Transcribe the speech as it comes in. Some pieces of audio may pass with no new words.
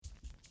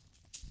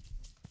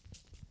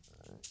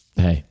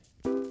Hey,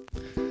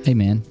 Hey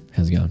man.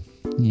 how's it going?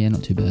 Yeah,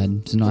 not too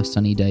bad. It's a nice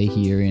sunny day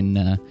here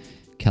in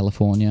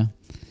California.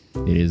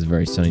 It is a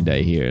very sunny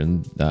day here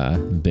in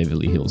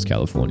Beverly Hills,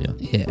 California.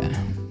 Yeah.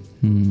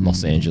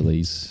 Los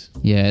Angeles.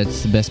 Yeah,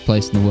 it's the best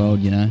place in the world,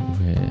 you know.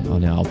 We're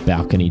on our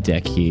balcony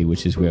deck here,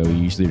 which is where we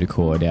usually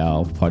record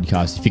our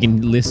podcast. If you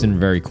can listen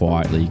very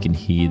quietly, you can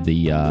hear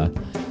the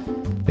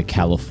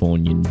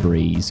Californian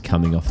breeze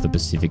coming off the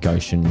Pacific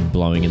Ocean,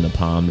 blowing in the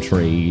palm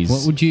trees.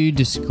 What would you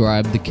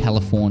describe the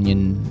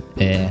Californian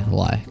air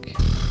like?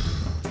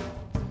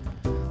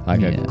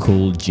 Like a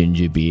cool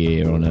ginger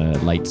beer on a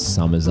late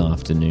summer's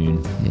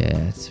afternoon. Yeah,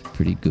 it's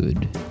pretty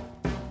good.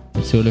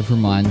 It sort of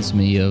reminds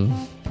me of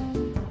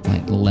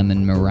like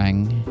lemon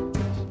meringue,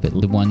 but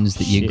the ones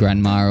that your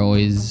grandma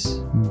always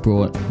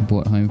brought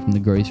home from the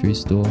grocery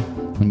store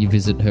when you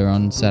visit her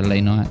on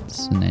Saturday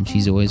nights, and then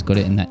she's always got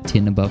it in that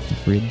tin above the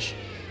fridge.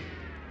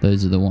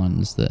 Those are the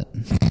ones that...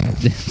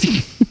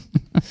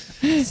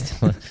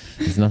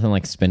 There's nothing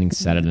like spending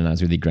Saturday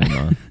nights with your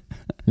grandma.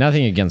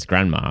 Nothing against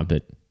grandma,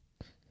 but...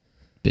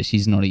 But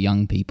she's not a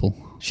young people.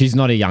 She's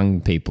not a young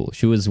people.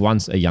 She was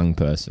once a young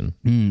person.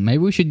 Maybe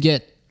we should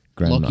get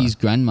Grandma. Lachie's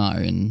grandma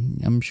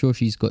in. I'm sure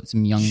she's got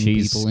some young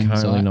people in.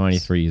 She's currently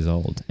 93 years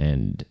old,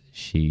 and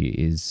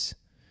she's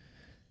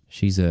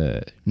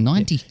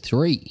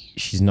 93.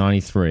 She's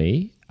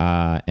 93,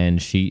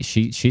 and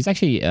she's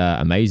actually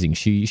amazing.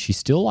 She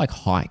still like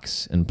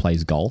hikes and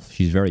plays golf.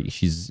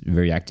 She's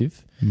very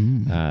active.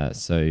 Yeah.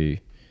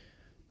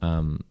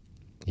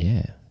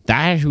 That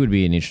actually would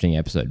be an interesting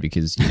episode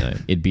because, you know,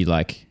 it'd be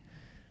like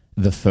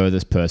the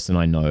furthest person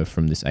I know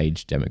from this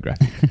age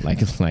demographic.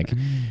 like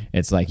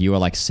it's like you are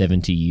like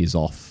 70 years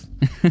off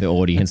the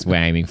audience we're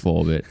aiming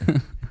for, but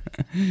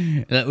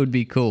That would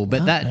be cool.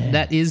 But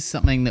that is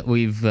something that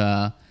we've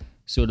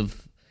sort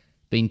of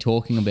been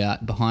talking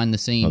about behind the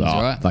scenes,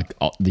 right? Like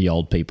the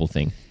old people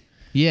thing.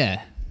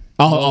 Yeah.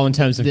 Oh, in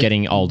terms of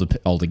getting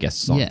older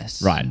guests on.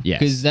 Yes. Right, yes.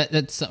 Because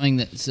that's something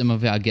that some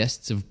of our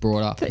guests have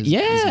brought up.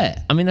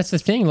 I mean, that's the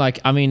thing.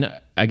 Like, I mean,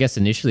 I guess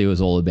initially it was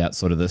all about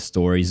sort of the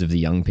stories of the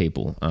young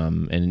people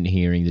and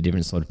hearing the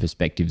different sort of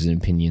perspectives and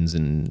opinions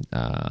and,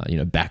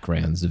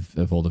 backgrounds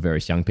of all the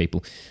various young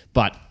people.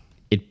 But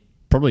it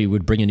probably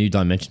would bring a new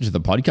dimension to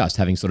the podcast,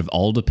 having sort of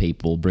older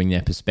people bring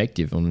their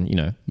perspective on,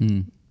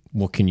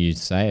 what can you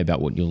say about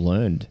what you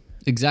learned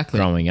exactly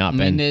growing up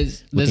and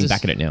looking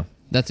back at it now.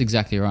 That's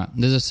exactly right.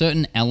 There's a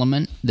certain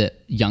element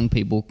that young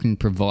people can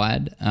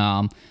provide.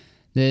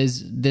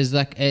 There's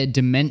like a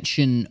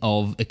dimension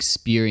of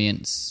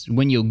experience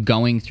when you're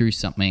going through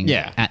something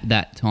at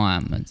that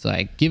time. It's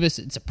like,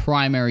 it's a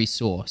primary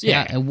source.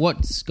 Yeah.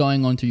 What's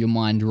going on through your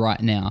mind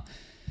right now?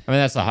 I mean,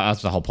 that's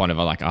the whole point of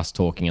like us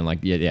talking and like,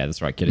 yeah,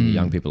 that's right, getting the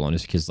young people on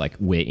is because like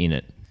we're in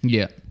it.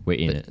 Yeah. We're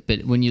in it.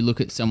 But when you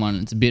look at someone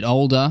that's a bit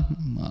older...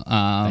 they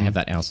have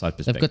that outside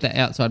perspective. They've got that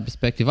outside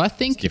perspective. I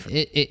think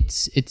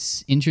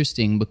it's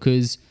interesting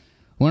because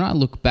when I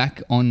look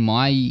back on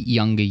my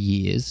younger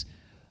years,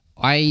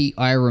 I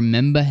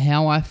remember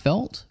how I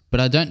felt,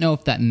 but I don't know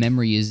if that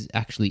memory is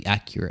actually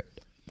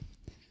accurate.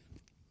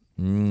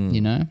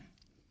 You know?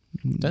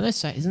 Don't they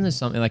say, isn't there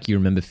something like you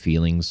remember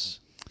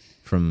feelings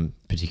from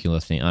particular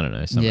thing? I don't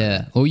know.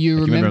 Yeah. Or you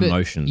remember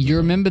emotions. You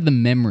remember the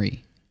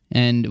memory.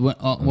 And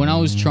when I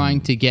was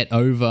trying to get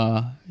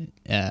over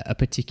a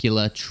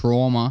particular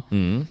trauma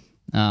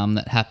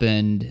that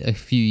happened a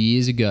few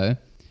years ago,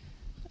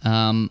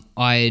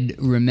 I'd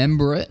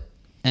remember it,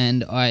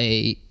 and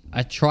I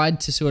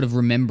tried to sort of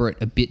remember it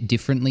a bit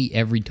differently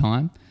every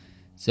time,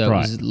 so it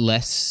was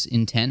less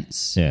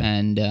intense. Yeah.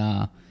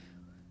 And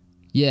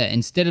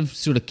instead of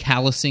sort of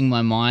callousing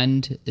my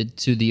mind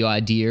to the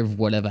idea of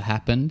whatever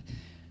happened,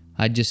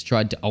 I just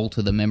tried to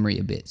alter the memory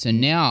a bit. So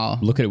now...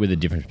 Look at it with a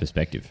different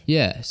perspective.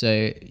 Yeah,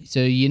 so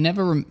you're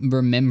never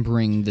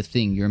remembering the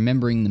thing. You're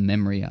remembering the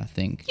memory, I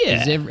think. Yeah.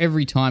 'Cause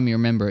every time you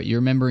remember it, you're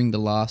remembering the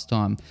last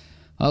time.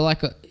 I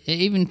like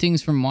even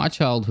things from my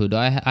childhood.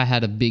 I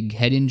had a big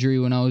head injury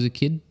when I was a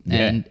kid,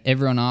 and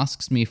everyone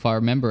asks me if I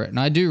remember it. And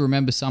I do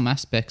remember some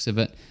aspects of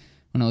it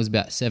when I was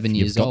about 7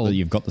 years old.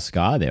 You've got the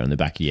scar there on the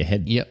back of your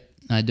head. Yep,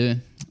 I do.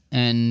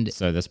 And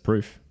so that's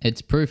proof.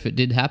 It's proof it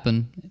did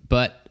happen.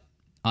 But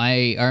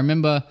I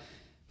remember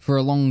for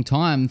a long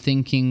time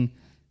thinking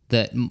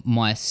that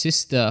my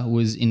sister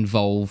was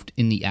involved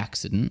in the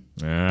accident,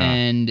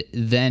 and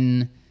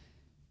then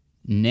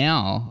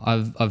now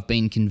I've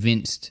been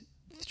convinced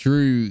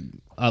through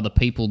other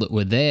people that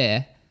were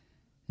there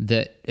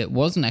that it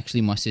wasn't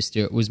actually my sister,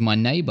 it was my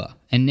neighbor,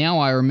 and now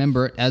I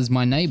remember it as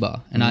my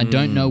neighbor, and I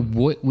don't know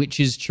which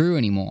is true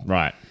anymore.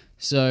 Right.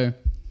 So,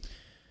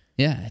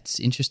 yeah, it's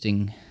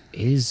interesting.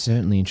 It is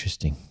certainly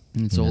interesting.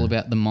 And it's all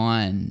about the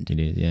mind. It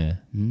is, yeah.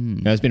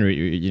 No, it's been,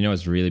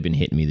 it's really been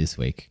hitting me this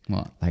week.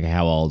 What? Like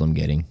how old I'm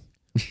getting.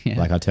 Yeah.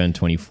 Like I turned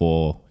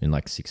 24 in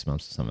like 6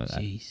 months or something like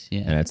that. Jeez,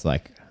 yeah. And it's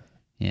like...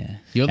 Yeah.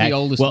 You're the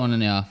oldest one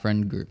in our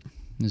friend group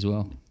as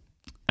well.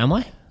 Am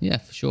I? Yeah,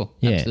 for sure.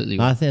 Yeah. Absolutely.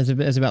 I think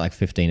there's about like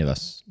 15 of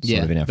us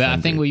sort of in our but friend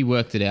I think group. we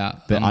worked it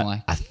out. But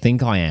I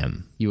think I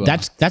am. You are.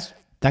 That's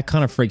that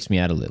kind of freaks me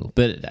out a little.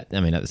 But I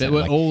mean, at the same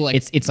we're like, all like-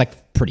 it's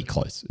like pretty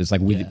close. It's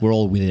like we're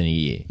all within a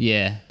year.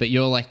 Yeah, but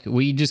you're like,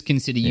 we just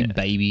consider you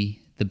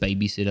the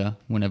babysitter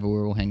whenever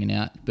we're all hanging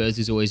out. Burrs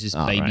is always just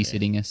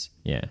babysitting us.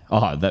 Yeah.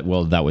 Oh, that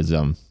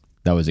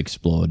was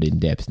explored in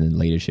depth in the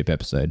leadership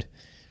episode.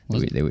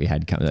 That we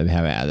had come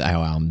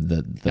how I'm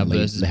the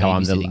lead, how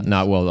I'm the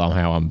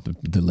how I'm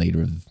the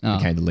leader of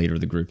became the leader of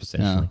the group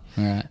essentially.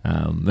 Oh, all right.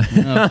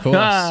 Of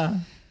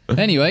course.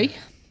 Anyway,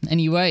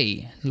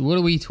 what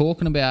are we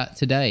talking about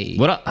today?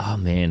 Oh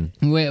man,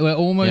 we're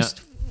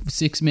almost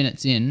 6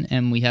 minutes in,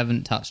 and we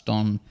haven't touched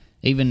on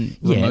even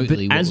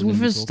remotely. But as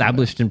we've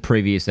established in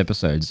previous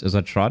episodes, as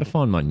I try to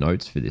find my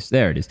notes for this,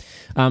 there it is.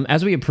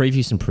 As we have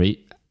previous and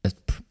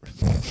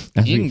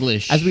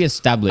English as we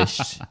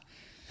established.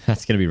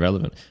 That's going to be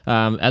relevant.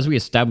 As we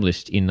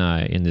established in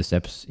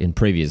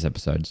previous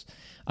episodes,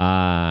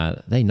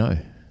 they know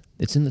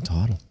it's in the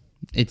title.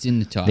 It's in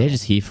the title. They're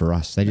just here for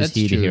us. They're just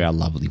here to hear our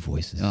lovely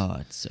voices. Oh,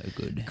 it's so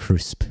good,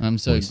 crisp. I'm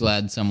so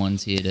glad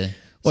someone's here to.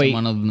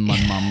 Someone other than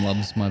my mum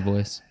loves my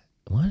voice.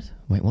 What?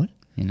 Wait, what?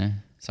 You know,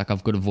 it's like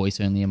I've got a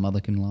voice only a mother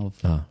can love.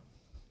 Oh,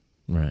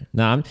 right.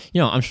 No,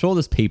 I'm sure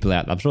there's people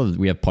out. I'm sure that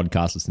we have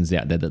podcast listeners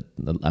out there that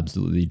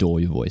absolutely adore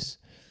your voice.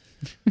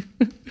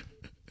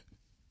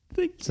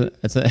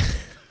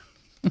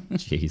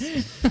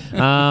 Jeez.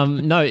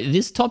 No,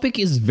 this topic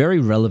is very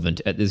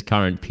relevant at this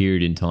current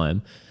period in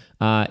time.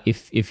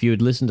 If you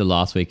had listened to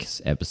last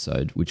week's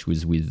episode, which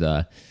was with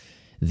the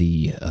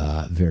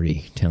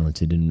very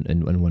talented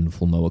and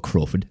wonderful Noah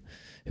Crawford,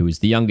 who is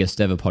the youngest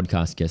ever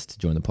podcast guest to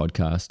join the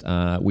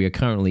podcast, we are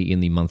currently in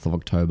the month of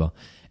October,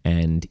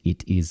 and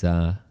it is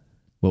I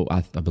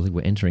believe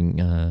we're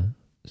entering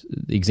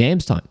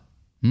exams time.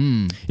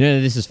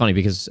 This is funny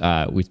because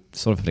we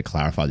sort of have to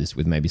clarify this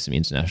with maybe some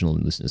international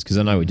listeners, because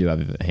I know we do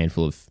have a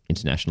handful of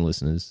international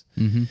listeners.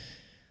 Mm-hmm.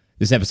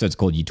 This episode's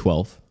called Year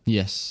 12.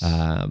 Yes.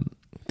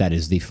 That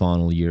is the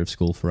final year of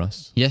school for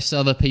us. Yes,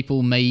 other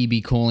people may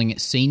be calling it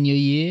senior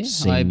year,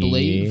 I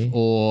believe,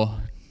 or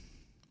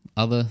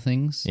other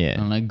things. Yeah. I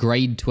don't know,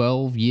 grade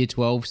 12, year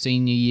 12,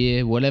 senior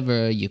year,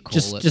 whatever you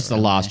call it. Just the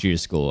last year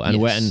of school. And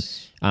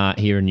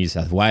here in New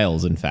South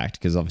Wales, in fact,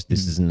 because obviously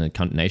this isn't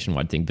a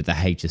nationwide thing, but the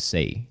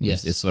HSC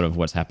is sort of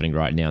what's happening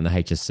right now. And the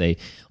HSC,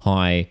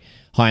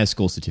 Higher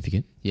School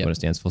Certificate, what it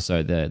stands for.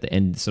 So the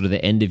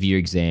end of year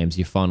exams,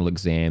 your final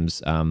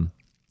exams,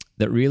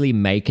 that really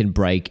make and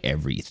break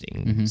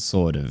everything,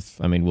 sort of.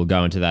 I mean, we'll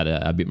go into that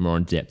a bit more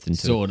in depth.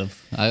 Sort of.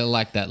 I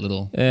like that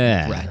little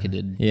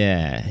bracketed.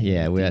 Yeah.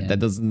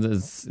 There's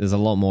a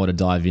lot more to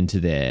dive into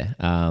there.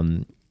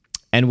 And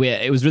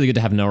it was really good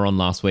to have Noah on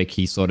last week.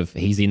 He's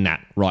in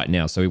that right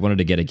now. So we wanted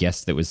to get a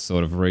guest that was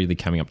sort of really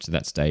coming up to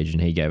that stage,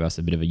 and he gave us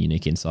a bit of a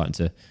unique insight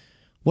into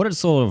what it's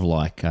sort of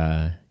like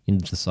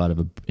inside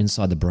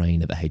the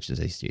brain of a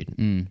HSC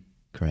student.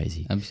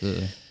 Crazy.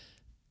 Absolutely.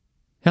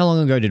 How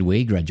long ago did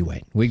we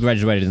graduate? We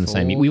graduated in the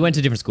same year. We went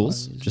to different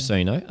schools, just so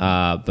you know.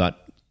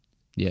 But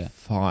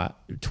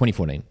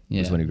 2014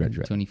 was when we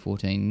graduated.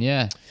 2014,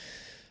 yeah.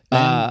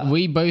 And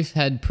we both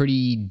had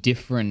pretty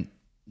different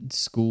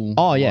school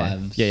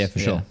lives. Yeah, for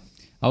sure.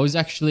 I was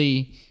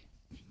actually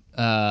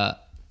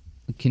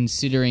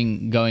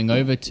considering going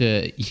over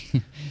to...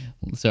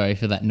 Sorry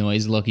for that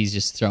noise. Lockie's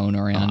just throwing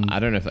around. I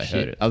don't know if I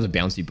heard it. That was a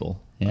bouncy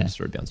ball. Yeah. I just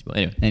threw a bouncy ball.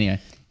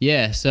 Anyway.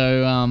 Yeah,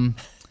 so...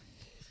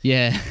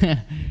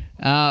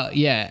 I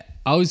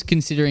was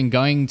considering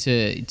going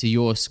to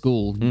your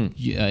school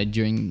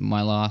during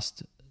my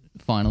last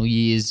final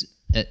years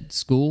at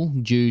school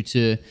due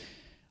to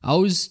I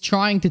was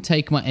trying to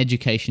take my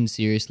education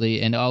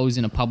seriously, and I was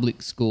in a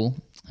public school,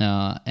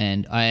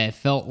 and I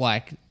felt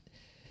like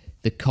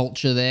the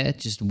culture there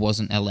just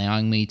wasn't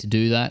allowing me to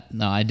do that.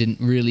 I didn't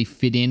really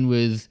fit in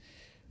with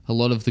a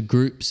lot of the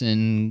groups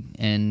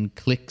and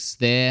cliques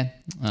there.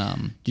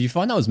 Did you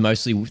find that was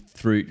mostly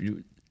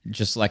through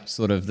just like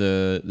sort of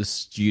the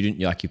student,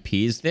 like your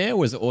peers there? Or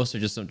was it also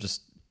just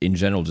in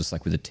general, just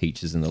like with the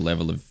teachers and the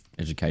level of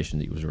education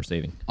that you was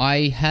receiving?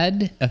 I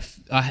had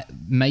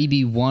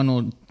maybe one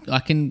or I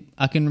can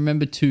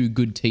remember two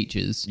good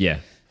teachers. Yeah.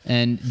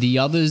 And the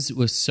others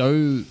were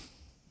so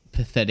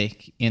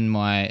pathetic, in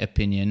my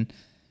opinion.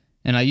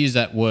 And I use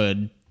that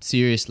word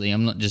seriously.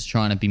 I'm not just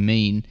trying to be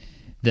mean.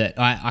 That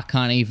I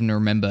can't even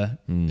remember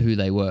who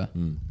they were.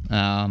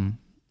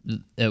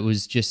 It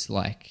was just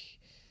like,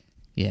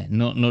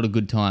 not a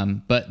good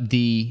time. But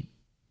the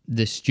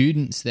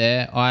students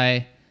there,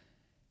 I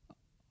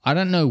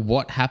don't know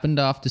what happened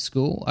after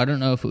school. I don't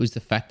know if it was the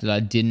fact that I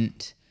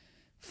didn't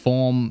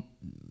form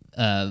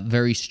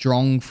very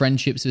strong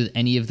friendships with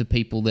any of the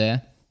people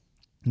there,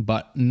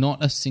 but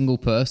not a single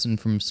person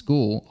from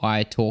school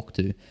I talked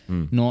to,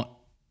 not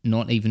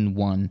even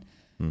one.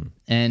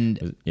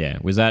 And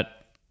was that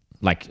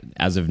like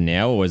as of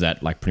now, or was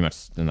that like pretty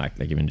much like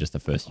even just the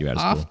first year out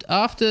of school?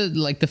 After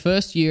like the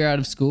first year out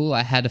of school,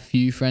 I had a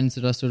few friends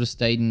that I sort of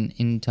stayed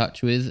in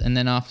touch with, and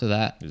then after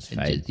that,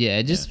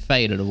 it just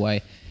faded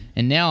away.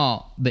 And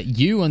now, but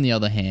you on the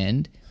other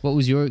hand, what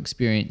was your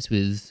experience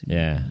with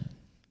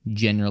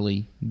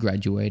generally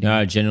graduating?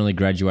 No, generally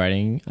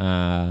graduating.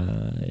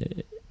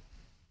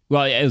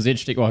 Well, it was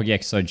interesting. Well, yeah.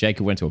 So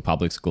Jacob went to a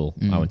public school.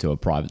 I went to a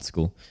private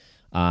school.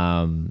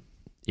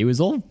 It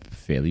was all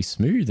fairly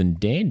smooth and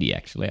dandy,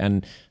 actually,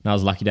 and I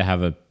was lucky to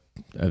have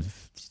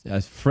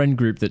a friend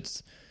group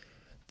that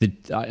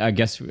I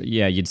guess,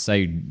 yeah, you'd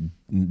say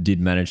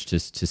did manage to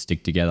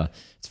stick together.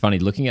 It's funny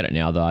looking at it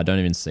now, though. I don't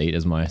even see it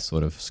as my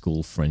sort of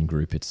school friend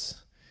group. It's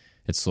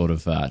sort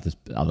of there's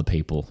other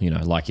people,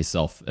 like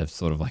yourself, have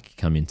sort of like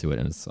come into it,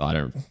 and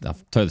I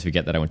totally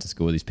forget that I went to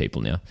school with these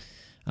people now.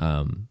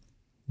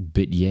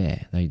 But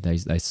yeah,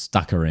 they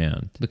stuck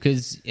around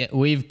because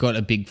we've got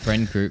a big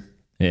friend group.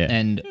 Yeah.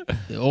 And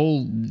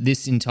all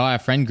this entire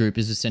friend group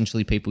is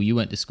essentially people you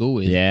went to school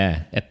with.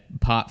 Yeah.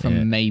 Apart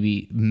from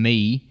maybe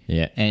me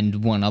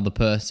and one other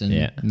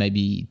person,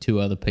 maybe two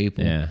other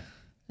people. Yeah.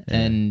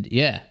 And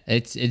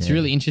it's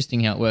really interesting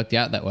how it worked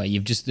out that way.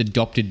 You've just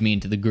adopted me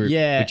into the group,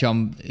 which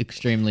I'm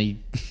extremely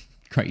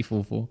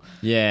grateful for.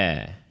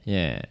 Yeah.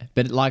 Yeah.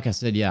 But like I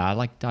said,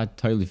 I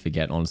totally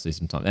forget, honestly,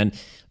 sometimes. And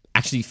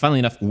actually, funnily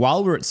enough,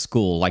 while we're at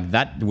school, like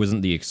that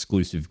wasn't the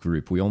exclusive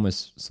group. We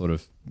almost sort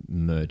of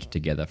merged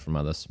together from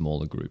other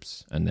smaller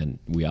groups, and then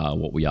we are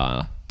what we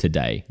are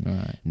today.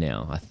 Right.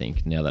 Now, I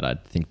think, now that I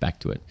think back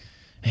to it,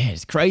 man,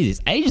 it's crazy.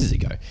 It's ages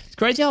ago. It's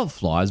crazy how it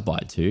flies by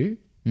too,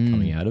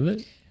 coming out of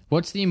it.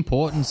 What's the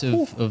importance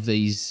of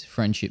these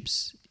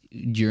friendships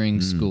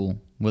during school?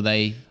 Were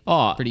they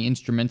pretty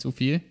instrumental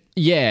for you?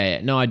 Yeah,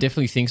 no, I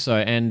definitely think so,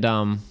 and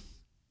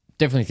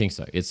definitely think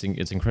so. It's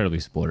incredibly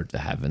supportive to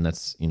have, and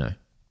that's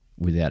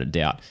without a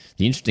doubt.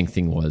 The interesting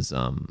thing was,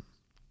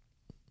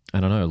 I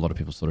don't know, a lot of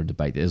people sort of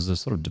debate. There's a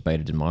sort of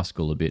debated in my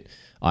school a bit.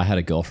 I had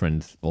a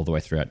girlfriend all the way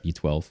throughout year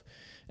 12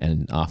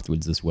 and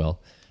afterwards as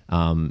well.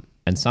 And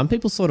some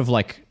people sort of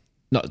like,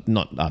 not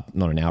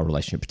in our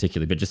relationship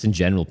particularly, but just in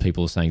general,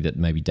 people are saying that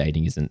maybe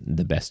dating isn't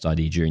the best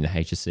idea during the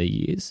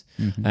HSC years.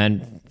 Mm-hmm.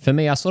 And for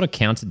me, I sort of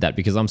countered that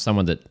because I'm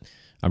someone that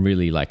I'm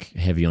really like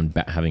heavy on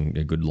having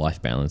a good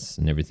life balance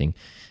and everything.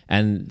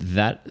 And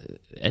that,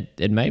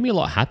 it made me a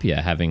lot happier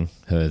having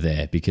her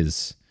there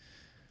because,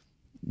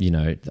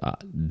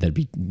 there'd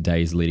be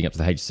days leading up to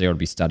the HSC, I'd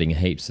be studying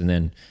heaps, and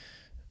then,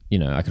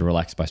 I could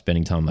relax by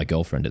spending time with my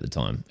girlfriend at the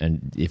time.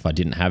 And if I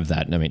didn't have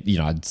that, I mean,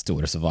 I'd still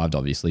would have survived,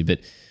 obviously, but,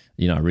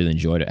 I really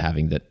enjoyed it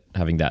having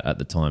that at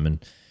the time.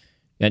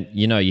 And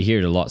you hear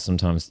it a lot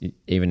sometimes,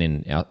 even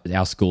in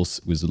our school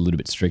was a little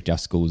bit strict. Our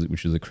school,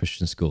 which was a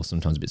Christian school,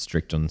 sometimes a bit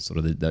strict on sort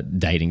of the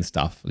dating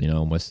stuff,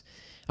 almost.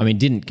 I mean,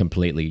 didn't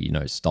completely,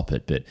 stop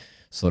it, but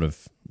sort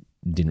of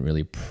didn't really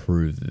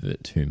approve of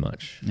it too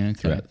much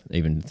throughout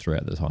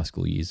the high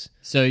school years.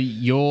 So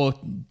your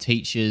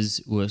teachers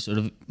were sort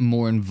of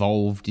more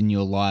involved in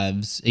your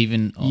lives,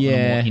 even on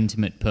a more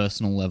intimate,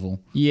 personal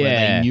level. Yeah, where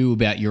they knew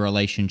about your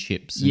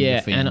relationships. And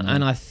your family.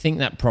 And I think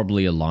that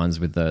probably aligns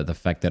with the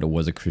fact that it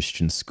was a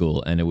Christian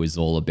school and it was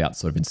all about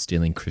sort of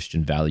instilling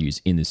Christian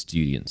values in the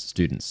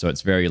students. So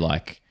it's very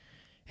like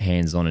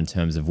hands-on in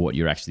terms of what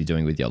you're actually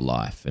doing with your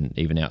life, and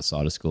even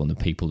outside of school and the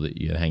people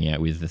that you're hanging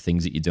out with, the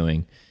things that you're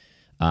doing.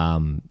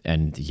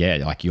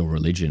 Like your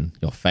religion,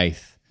 your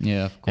faith.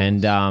 Yeah, of course.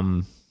 And,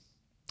 I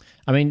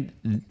mean,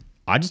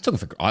 I just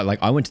took it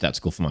I went to that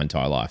school for my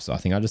entire life, so I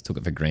think I just took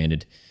it for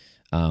granted.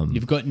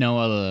 You've got no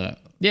other...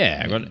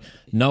 Yeah,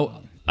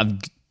 I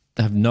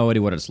have no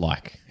idea what it's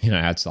like,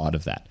 outside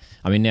of that.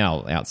 I mean,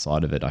 now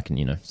outside of it, I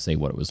can, see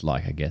what it was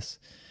like, I guess.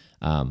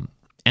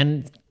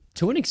 And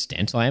to an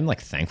extent, I am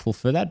like thankful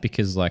for that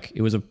because like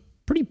it was a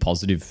pretty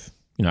positive,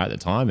 at the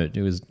time, it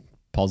was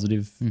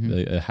positive,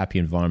 a happy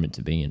environment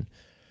to be in.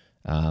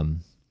 Do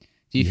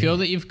you feel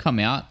that you've come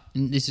out,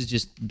 and this is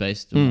just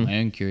based on my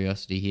own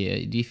curiosity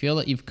here, do you feel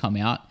that you've come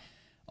out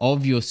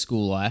of your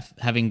school life,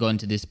 having gone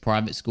to this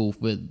private school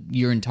for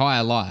your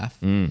entire life,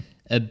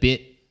 a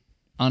bit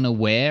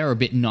unaware or a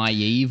bit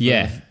naive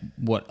of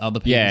what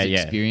other people's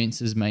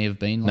experiences may have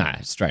been like?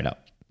 Nah, straight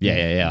up.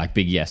 Yeah, like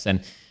big yes.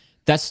 And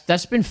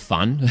that's been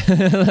fun,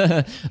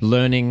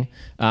 learning,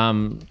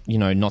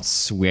 not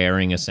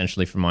swearing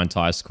essentially for my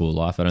entire school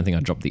life. I don't think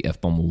I dropped the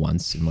F-bomb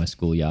once in my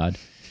schoolyard.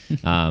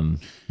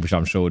 Which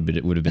I'm sure would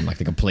have been like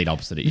the complete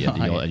opposite at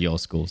your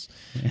schools.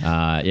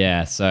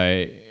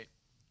 So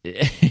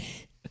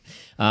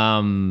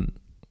no,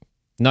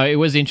 it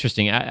was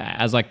interesting.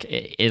 As like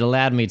it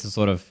allowed me to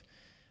sort of,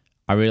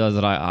 I realized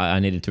that I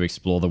needed to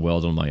explore the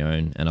world on my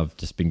own, and I've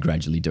just been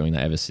gradually doing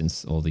that ever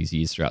since all these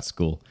years throughout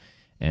school,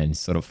 and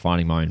sort of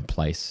finding my own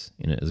place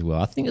in it as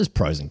well. I think there's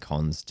pros and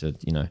cons to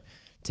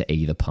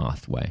either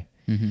pathway.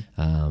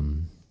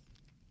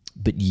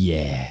 But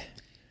yeah.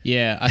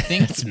 Yeah, I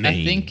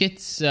think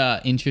it's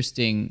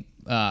interesting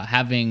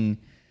having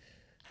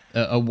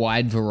a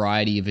wide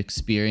variety of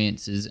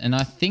experiences, and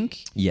I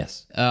think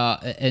yes,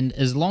 and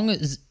as long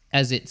as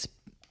it's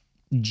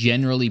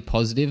generally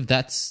positive,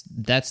 that's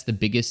the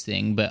biggest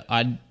thing. But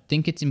I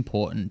think it's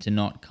important to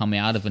not come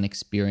out of an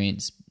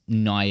experience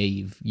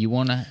naive. You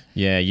want to,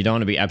 you don't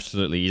want to be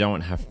absolutely. You don't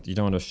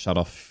want to shut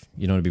off.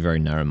 You don't want to be very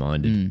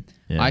narrow-minded.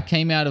 Yeah. I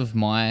came out of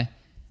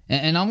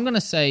and I'm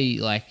gonna say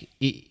like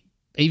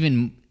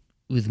even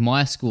with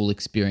my school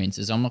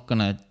experiences, I'm not going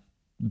to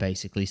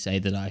basically say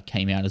that I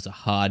came out as a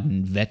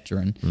hardened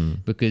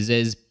veteran because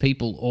there's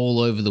people all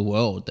over the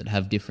world that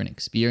have different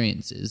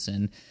experiences,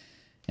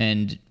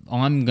 and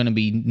I'm going to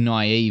be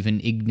naive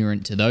and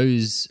ignorant to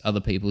those other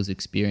people's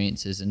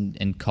experiences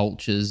and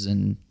cultures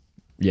and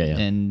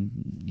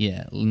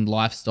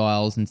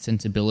lifestyles and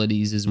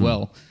sensibilities as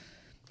well.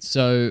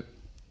 So,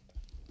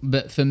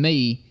 but for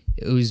me,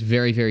 it was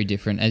very, very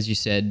different. As you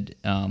said,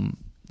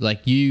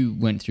 like you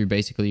went through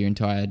basically your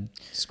entire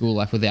school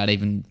life without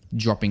even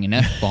dropping an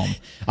F-bomb.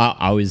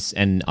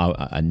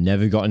 I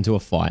never got into a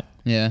fight.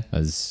 Yeah.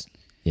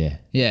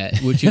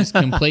 Yeah, which is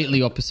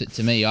completely opposite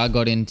to me. I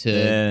got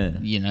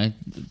into,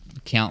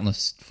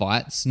 countless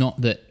fights.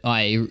 Not that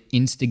I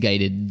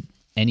instigated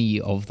any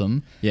of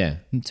them,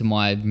 to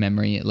my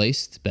memory at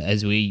least. But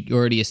as we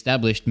already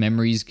established,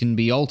 memories can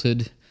be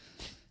altered.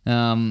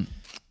 So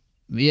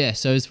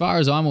as far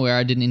as I'm aware,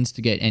 I didn't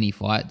instigate any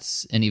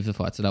of the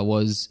fights that I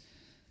was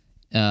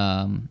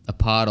a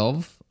part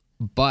of.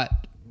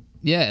 But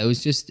yeah, it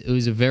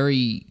was a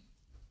very,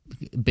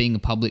 being a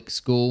public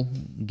school,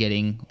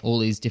 getting all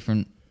these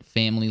different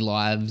family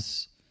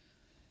lives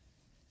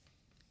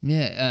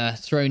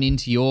thrown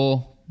into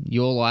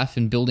your life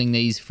and building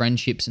these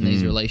friendships and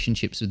these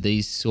relationships with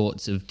these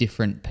sorts of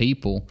different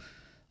people.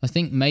 I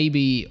think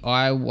maybe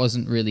I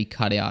wasn't really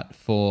cut out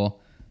for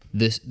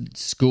this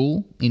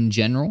school in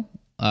general.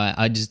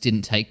 I just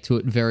didn't take to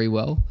it very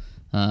well.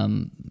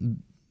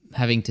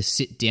 Having to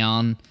sit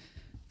down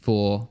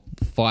for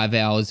 5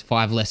 hours,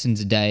 5 lessons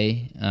a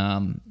day,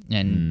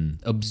 and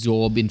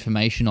absorb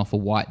information off a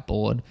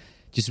whiteboard.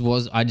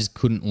 I just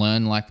couldn't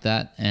learn like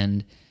that,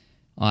 and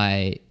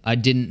I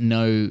didn't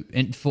know.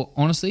 And for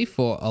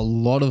a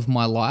lot of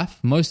my life,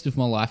 most of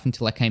my life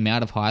until I came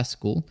out of high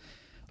school,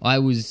 I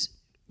was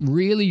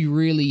really,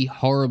 really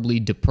horribly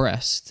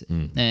depressed,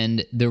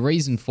 and the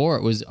reason for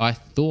it was I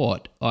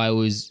thought I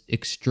was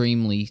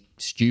extremely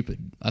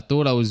stupid. I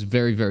thought I was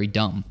very, very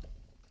dumb,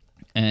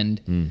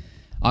 and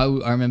I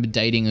remember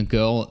dating a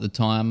girl at the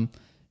time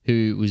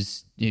who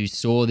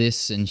saw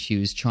this, and she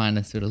was trying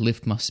to sort of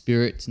lift my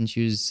spirits, and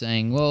she was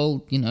saying,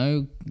 well,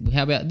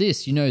 how about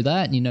this? You know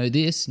that, and you know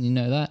this, and you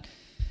know that.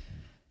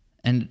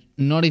 And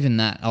not even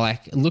that.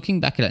 Like, looking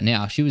back at it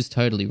now, she was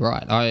totally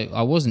right.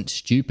 I wasn't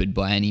stupid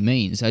by any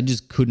means. I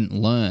just couldn't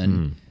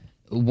learn,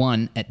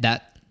 one, at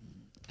that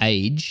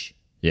age,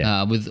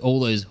 with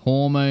all those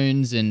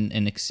hormones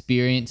and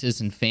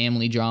experiences and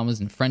family dramas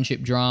and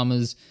friendship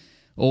dramas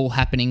all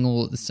happening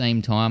all at the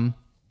same time.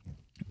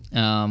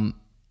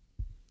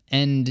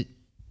 And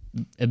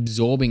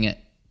absorbing it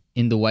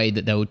in the way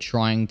that they were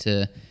trying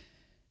to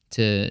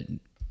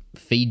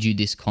feed you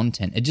this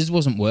content. It just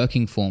wasn't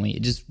working for me.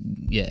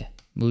 It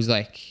was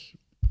like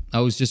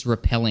I was just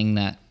repelling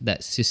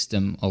that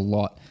system a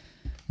lot.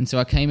 And so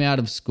I came out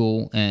of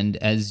school, and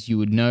as you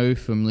would know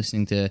from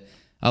listening to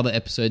other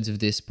episodes of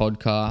this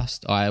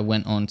podcast, I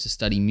went on to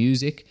study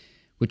music,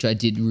 which I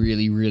did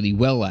really, really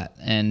well at.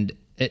 And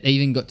it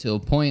even got to a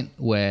point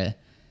where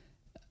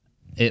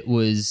it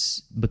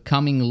was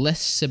becoming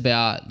less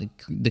about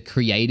the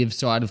creative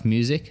side of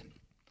music.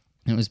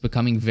 It was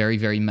becoming very,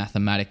 very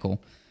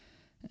mathematical.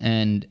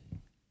 And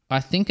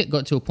I think it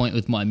got to a point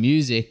with my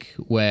music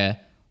where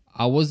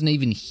I wasn't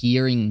even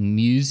hearing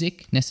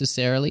music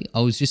necessarily.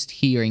 I was just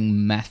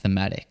hearing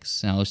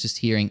mathematics, and I was just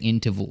hearing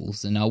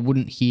intervals, and I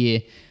wouldn't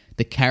hear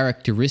the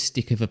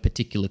characteristic of a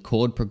particular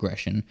chord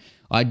progression.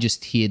 I'd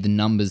just hear the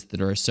numbers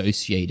that are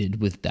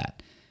associated with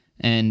that.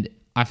 And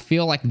I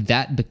feel like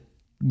that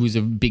was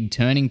a big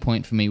turning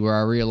point for me, where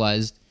I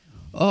realized,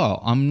 oh,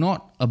 I'm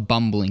not a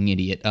bumbling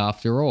idiot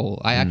after all.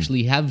 I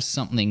actually have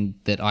something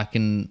that I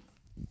can,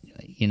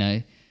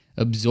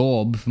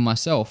 absorb for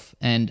myself.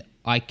 And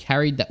I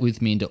carried that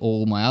with me into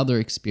all my other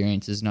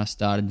experiences, and I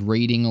started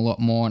reading a lot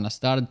more, and I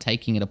started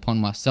taking it upon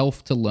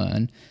myself to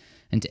learn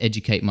and to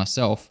educate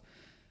myself.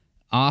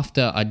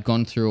 After I'd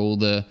gone through all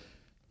the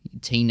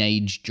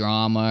teenage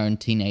drama and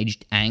teenage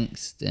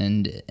angst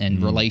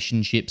and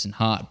relationships and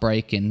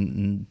heartbreak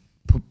and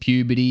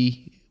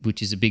puberty,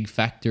 which is a big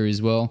factor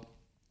as well.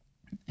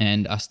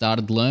 And I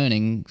started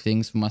learning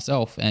things for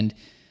myself. And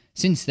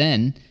since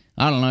then,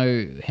 I don't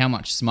know how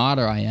much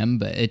smarter I am,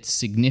 but it's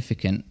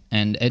significant.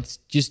 And it's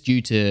just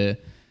due to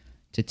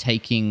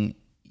taking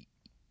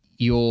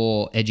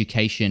your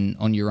education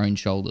on your own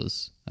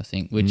shoulders, I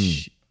think,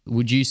 which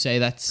would you say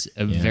that's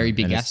a very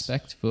big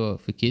aspect for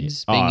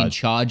kids, being in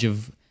charge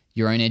of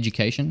your own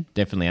education?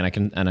 Definitely.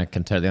 And I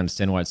can totally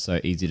understand why it's so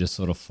easy to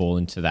sort of fall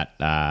into that,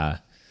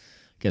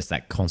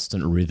 that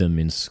constant rhythm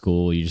in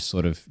school. You just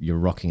you're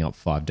rocking up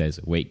 5 days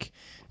a week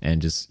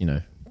and just,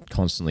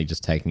 constantly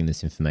just taking in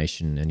this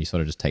information, and you sort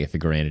of just take it for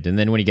granted. And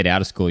then when you get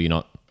out of school,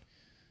 don't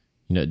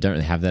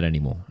really have that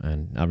anymore.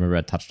 And I remember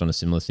I touched on a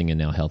similar thing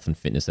in our health and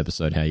fitness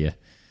episode, how you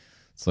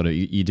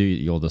you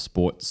do all the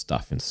sports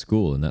stuff in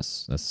school, and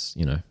that's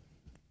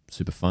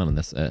super fun, and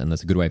that's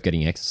a good way of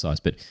getting exercise.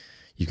 But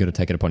you've got to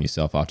take it upon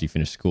yourself after you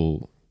finish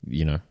school.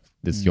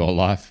 This is your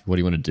life. What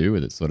do you want to do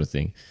with it, sort of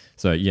thing?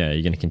 So yeah,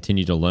 you're going to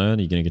continue to learn.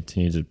 You're going to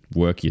continue to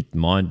work your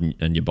mind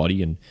and your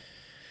body, and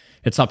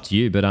it's up to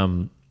you. But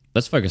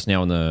let's focus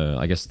now on the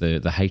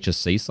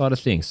HSC side of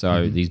things.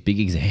 So these big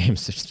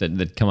exams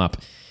that come up.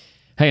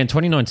 Hey, in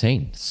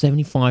 2019,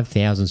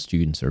 75,000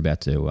 students are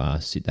about to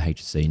sit the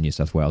HSC in New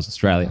South Wales,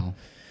 Australia.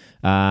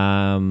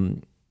 Wow.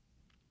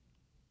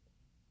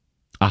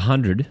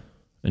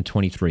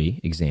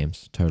 123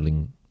 exams,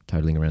 totaling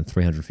around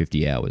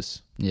 350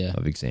 hours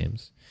of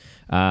exams.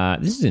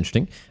 This is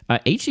interesting.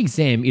 Each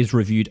exam is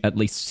reviewed at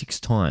least 6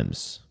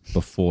 times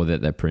before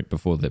they're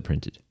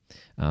printed.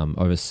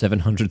 Over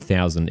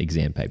 700,000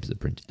 exam papers are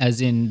printed.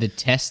 As in the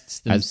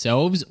tests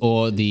themselves,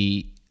 or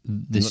the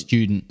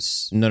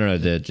students? No.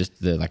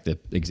 The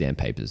exam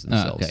papers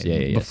themselves.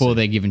 Okay. Yeah. Before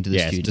they're given to the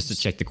students. Just to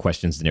check the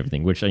questions and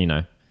everything. Which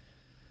I'm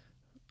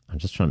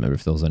just trying to remember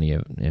if there was any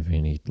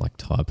like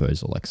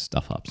typos or like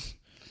stuff ups.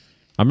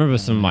 I remember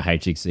some of my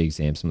HXC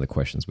exams. Some of the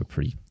questions were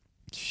pretty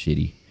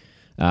shitty.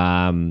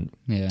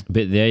 But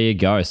there you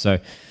go. So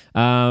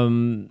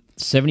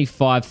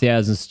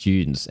 75,000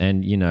 students,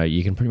 and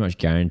you can pretty much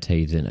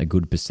guarantee that a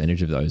good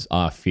percentage of those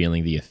are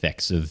feeling the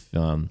effects of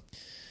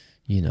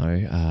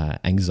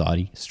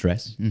anxiety,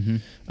 stress,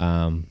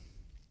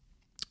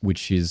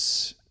 which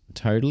is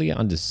totally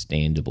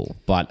understandable.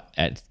 But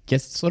I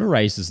guess it sort of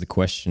raises the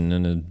question,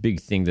 and a big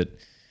thing that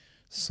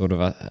sort of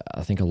I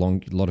think a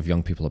lot of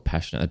young people are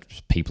passionate,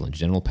 people in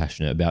general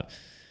passionate about. I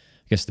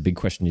guess the big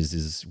question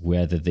is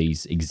whether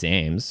these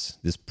exams,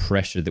 this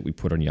pressure that we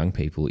put on young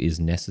people, is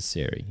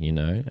necessary,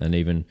 and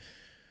even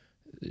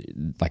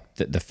like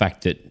the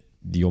fact that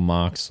your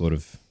marks sort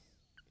of,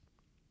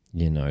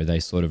 they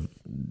sort of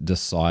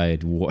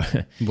decide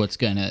what's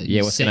going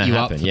to set gonna you happen,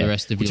 up for the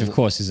rest of which your of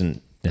course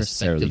isn't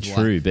necessarily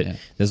true, life, but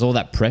there's all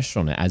that pressure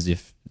on it as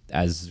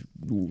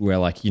we're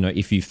like,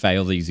 if you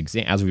fail these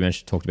exams, as we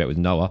talked about with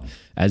Noah,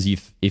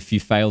 if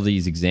you fail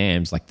these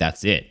exams, like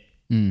that's it.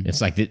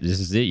 It's like, this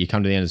is it. You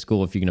come to the end of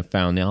school. If you're going to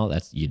fail now,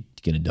 you're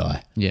going to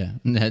die. Yeah.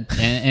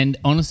 And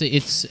honestly,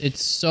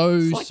 it's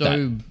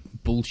so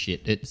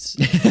bullshit. It's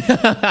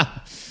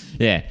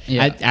yeah.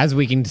 As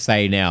we can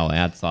say now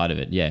outside of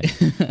it. Yeah.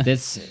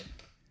 That's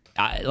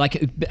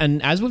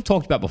and as we've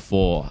talked about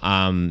before,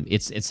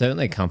 it's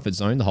certainly a comfort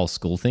zone, the whole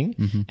school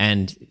thing.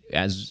 And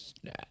as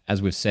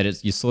we've said,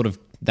 it's you sort of,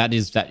 that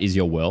is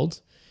your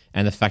world.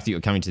 And the fact that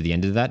you're coming to the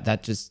end of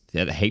that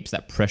heaps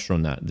that pressure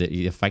on that.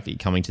 The fact that you're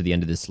coming to the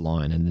end of this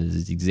line and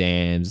there's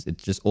exams,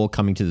 it's just all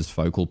coming to this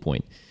focal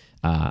point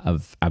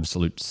of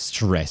absolute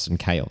stress and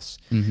chaos.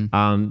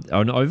 An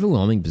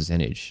overwhelming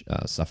percentage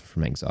suffer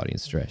from anxiety and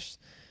stress.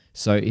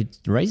 So it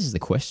raises the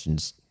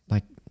questions,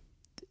 like,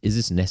 is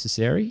this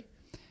necessary?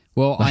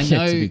 Well, I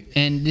know,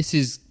 and this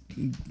is,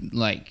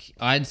 like,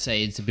 I'd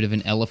say it's a bit of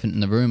an elephant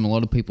in the room. A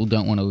lot of people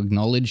don't want to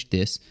acknowledge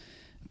this,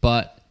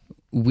 but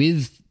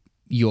with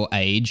your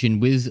age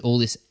and with all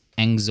this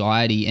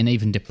anxiety and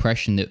even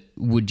depression that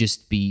would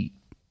just be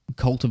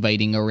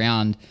cultivating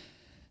around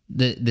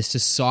the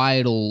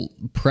societal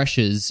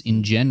pressures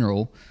in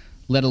general,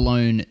 let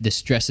alone the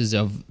stresses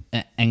of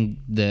and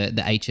the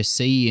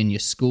HSC and your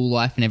school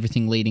life and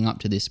everything leading up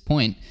to this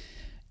point,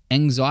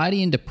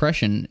 anxiety and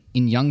depression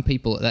in young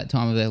people at that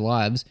time of their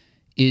lives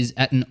is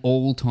at an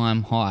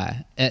all-time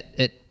high.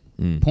 At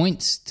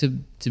points,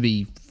 to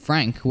be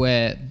frank,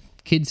 where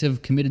kids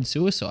have committed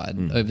suicide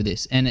over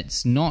this, and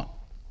it's not.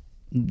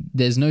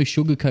 There's no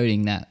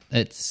sugarcoating that.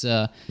 It's.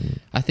 I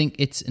think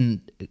it's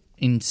an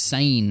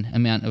insane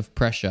amount of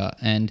pressure,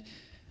 and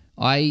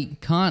I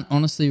can't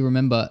honestly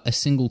remember a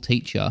single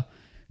teacher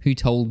who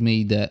told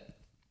me that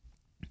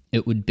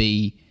it would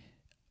be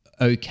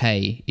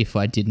okay if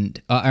I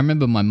didn't. I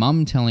remember my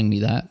mum telling me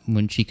that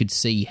when she could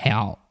see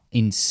how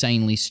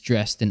insanely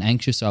stressed and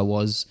anxious I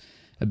was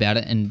about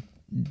it, and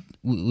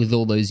with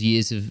all those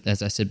years of,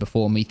 as I said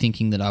before, me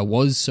thinking that I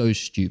was so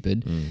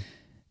stupid,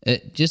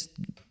 it just,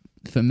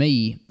 for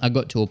me, I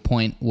got to a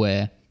point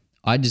where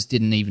I just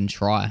didn't even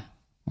try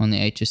on the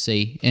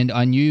HSC. And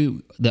I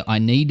knew that I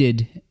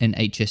needed an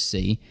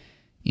HSC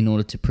in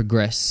order to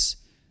progress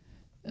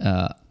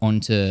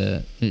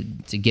to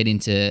get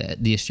into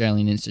the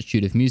Australian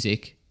Institute of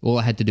Music. All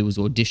I had to do was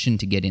audition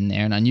to get in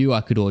there, and I knew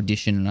I could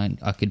audition and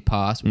I could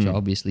pass, which I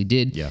obviously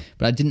did. Yeah.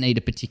 But I didn't need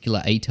a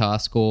particular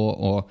ATAR score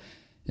or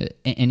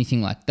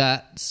anything like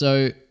that.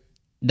 So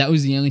that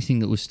was the only thing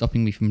that was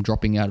stopping me from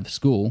dropping out of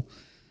school.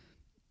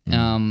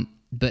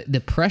 But the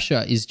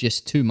pressure is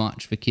just too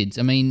much for kids.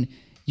 I mean,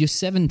 you're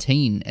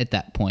 17 at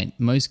that point.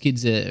 Most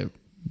kids are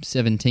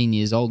 17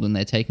 years old when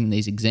they're taking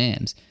these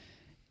exams.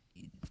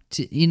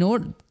 In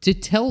order to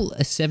tell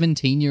a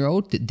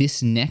 17-year-old that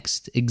this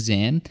next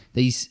exam,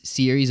 these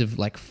series of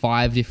like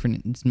 5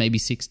 different, maybe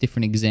 6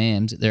 different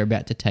exams that they're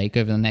about to take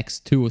over the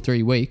next 2 or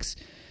 3 weeks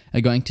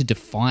are going to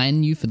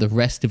define you for the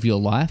rest of your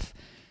life,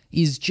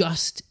 is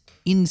just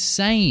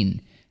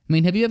insane. I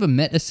mean, have you ever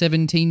met a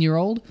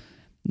 17-year-old?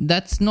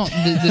 That's not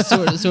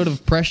the sort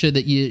of pressure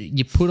that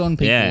you put on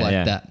people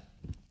that.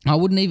 I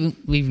wouldn't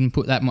even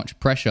put that much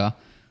pressure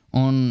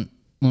on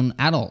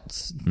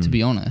adults, to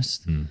be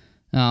honest.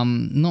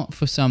 Not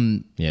for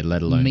some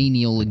let alone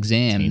menial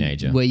exam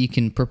teenager, where you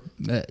can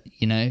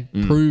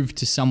prove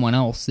to someone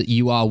else that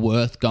you are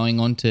worth going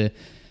on to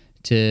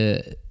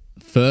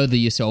further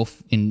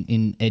yourself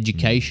in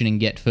education and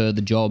get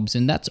further jobs.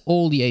 And that's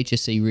all the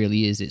HSC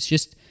really is. It's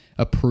just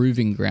a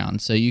proving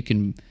ground. So you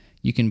can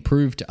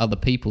prove to other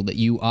people that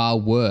you are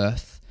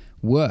worth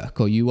work,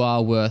 or you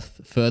are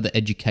worth further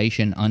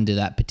education under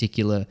that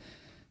particular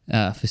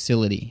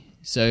facility.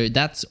 So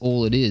that's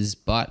all it is.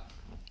 But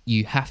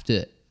you have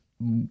to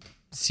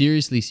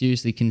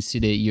seriously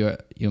consider your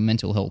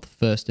mental health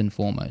first and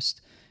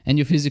foremost, and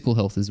your physical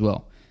health as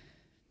well.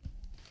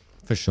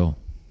 For sure.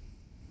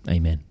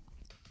 Amen.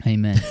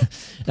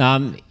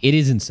 It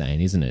is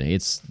insane, isn't it?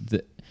 It's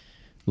the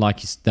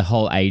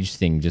whole age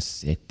thing.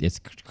 Just it's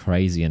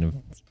crazy,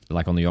 and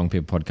like on the Young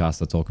People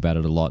podcast, I talk about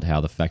it a lot. How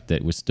the fact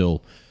that we're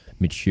still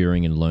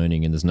maturing and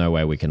learning, and there's no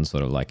way we can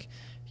sort of like,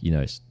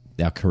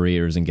 our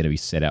career isn't going to be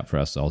set out for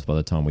ourselves by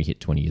the time we hit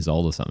 20 years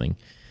old or something.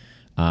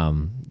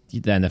 And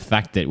the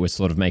fact that we're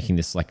sort of making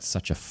this like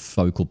such a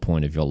focal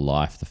point of your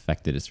life, the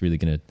fact that it's really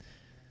going to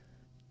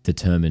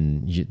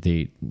determine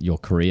your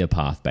career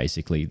path,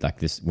 basically, like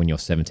this when you're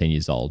 17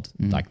 years old,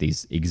 like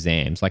these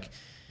exams, like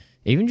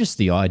even just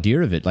the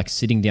idea of it, like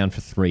sitting down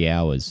for 3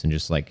 hours and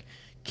just like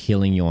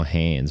killing your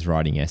hands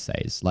writing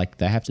essays. Like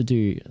they have to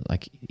do,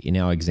 like in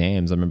our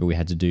exams, I remember we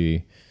had to do,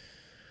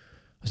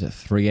 was it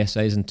 3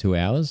 essays in 2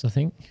 hours, I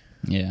think?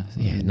 Yeah.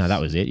 No, that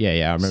was it.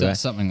 Yeah. I remember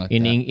something like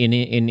in, that.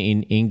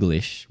 In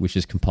English, which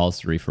is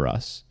compulsory for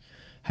us,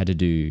 had to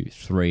do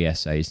 3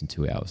 essays in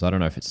 2 hours. I don't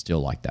know if it's still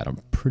like that.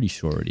 I'm pretty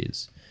sure it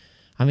is.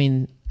 I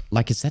mean,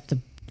 like, is that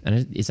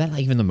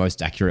even the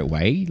most accurate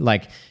way?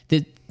 Like,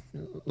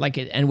 we're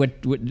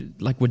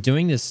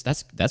doing this.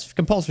 That's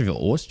compulsory for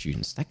all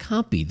students. That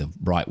can't be the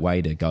right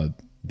way to go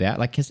about.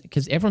 Like,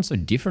 because everyone's so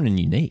different and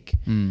unique.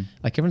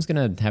 Like, everyone's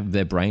going to have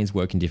their brains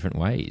work in different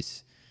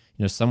ways.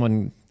 There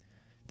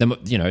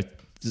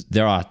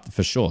are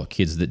for sure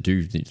kids that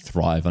do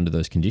thrive under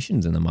those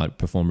conditions and they might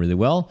perform really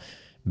well,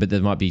 but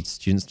there might be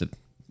students that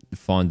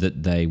find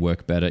that they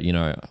work better,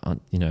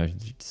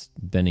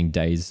 spending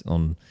days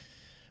on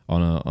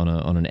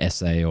an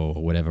essay or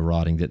whatever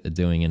writing that they're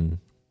doing, and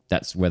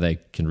that's where they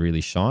can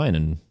really shine.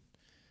 And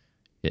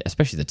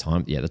especially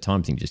the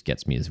time thing just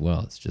gets me as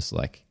well. It's just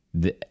like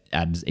that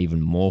adds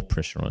even more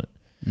pressure on it.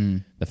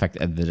 The fact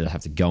that I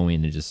have to go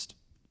in and just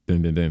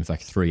boom, it's like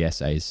 3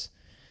 essays.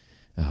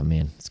 Oh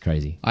man, it's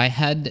crazy. I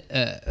had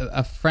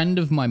a friend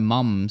of my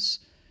mum's.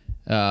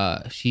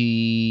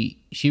 She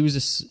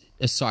was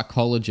a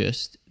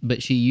psychologist,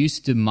 but she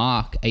used to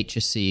mark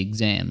HSC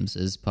exams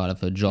as part of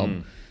her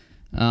job.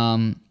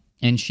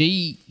 And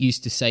she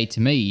used to say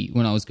to me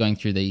when I was going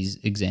through these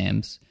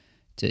exams,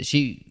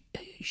 she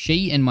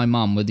and my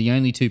mum were the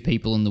only 2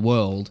 people in the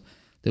world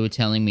that were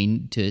telling me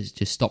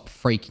to stop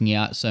freaking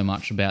out so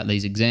much about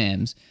these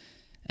exams.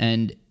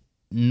 And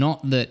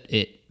not that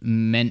it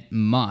meant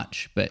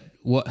much, but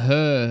what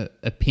her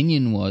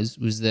opinion was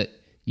that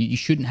you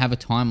shouldn't have a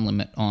time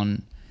limit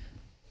on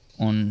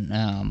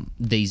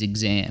these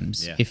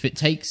exams. Yeah. If it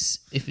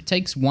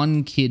takes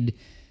one kid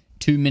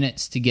 2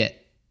 minutes to get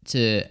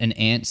to an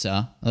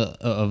answer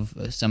of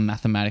some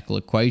mathematical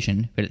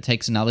equation, but it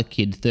takes another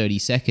kid 30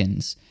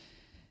 seconds,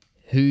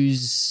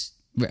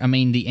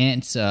 the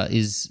answer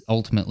is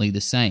ultimately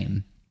the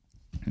same.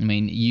 I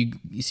mean,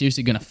 you're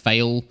seriously going to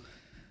fail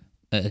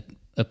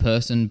a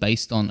person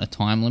based on a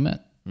time limit?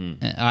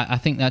 I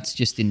think that's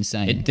just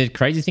insane. The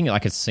crazy thing,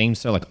 like, it seems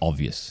so like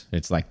obvious.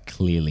 It's like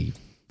clearly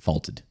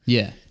faulted.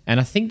 Yeah. And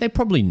I think they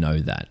probably know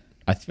that.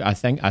 I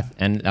think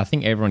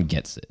everyone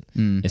gets it.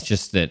 It's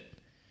just that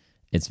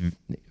I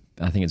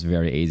think it's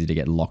very easy to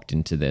get locked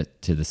into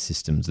the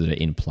systems that are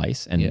in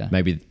place, and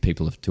maybe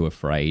people are too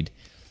afraid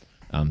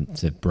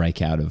to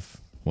break out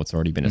of what's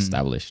already been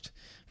established.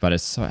 But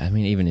it's so, I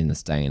mean, even in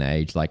this day and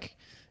age, like,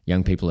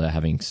 young people are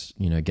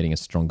getting a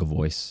stronger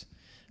voice,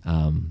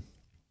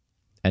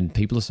 and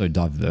people are so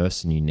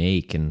diverse and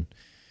unique, and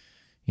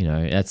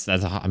that's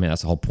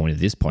the whole point of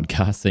this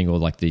podcast thing, or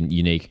like the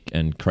unique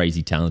and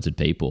crazy talented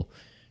people,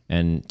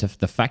 and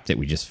the fact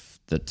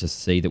that to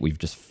see that we've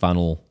just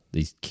funnel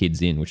these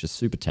kids in, which are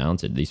super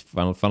talented,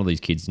 funnel these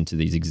kids into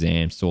these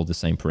exams to all the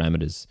same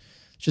parameters.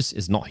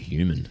 It's not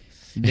human.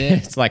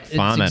 It's like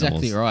farm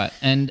animals. Exactly right.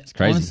 And it's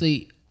crazy.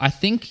 Honestly, I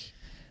think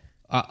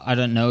I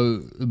don't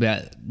know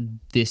about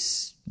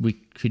this. We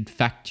could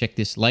fact check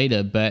this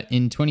later, but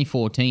in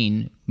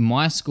 2014,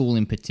 my school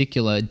in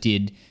particular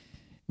did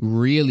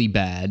really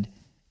bad.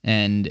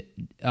 And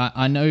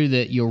I know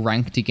that you're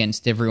ranked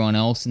against everyone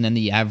else, and then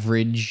the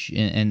average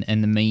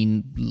and the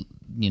mean,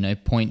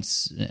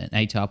 points,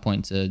 ATAR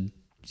points are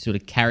sort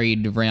of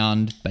carried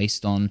around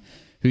based on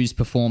who's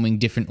performing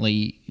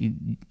differently,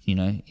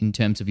 in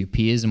terms of your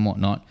peers and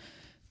whatnot.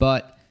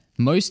 But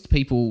most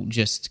people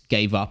just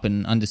gave up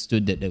and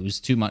understood that there was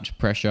too much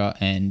pressure,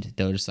 and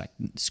they were just like,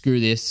 screw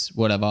this,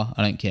 whatever,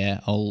 I don't care.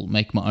 I'll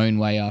make my own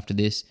way after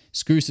this.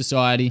 Screw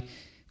society,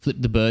 flip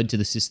the bird to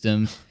the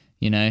system,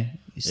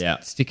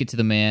 stick it to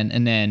the man.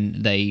 And then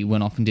they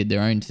went off and did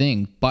their own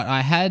thing. But I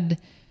had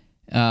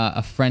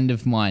a friend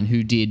of mine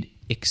who did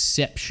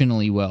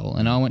exceptionally well,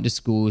 and I went to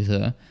school with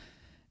her.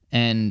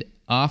 And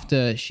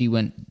after she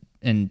went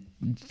and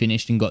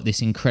finished and got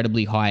this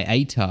incredibly high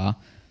ATAR,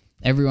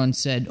 everyone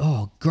said,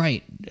 "Oh,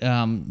 great!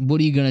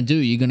 What are you going to do?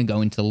 You're going to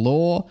go into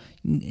law,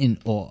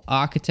 or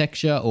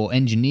architecture, or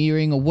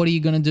engineering, or what are you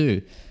going to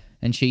do?"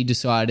 And she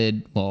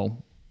decided,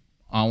 "Well,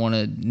 I want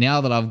to.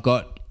 Now that I've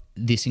got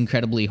this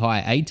incredibly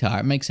high ATAR,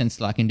 it makes sense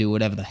that I can do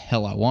whatever the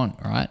hell I want,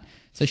 right?"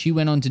 So she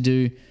went on to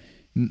do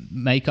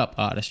makeup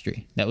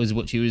artistry. That was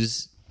what she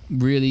was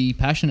really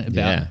passionate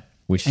about.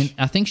 Yeah, and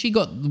I think she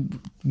got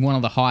one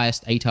of the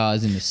highest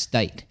ATARs in the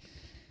state,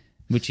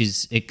 which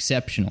is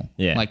exceptional.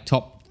 Yeah, like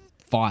top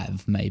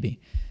 5 maybe.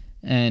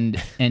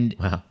 And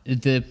wow.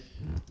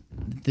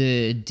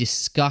 the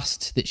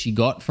disgust that she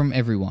got from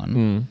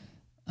everyone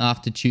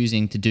after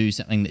choosing to do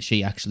something that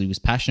she actually was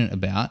passionate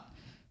about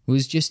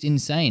was just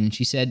insane.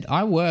 She said,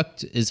 "I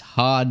worked as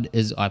hard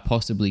as I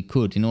possibly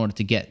could in order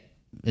to get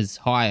as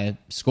high a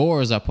score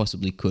as I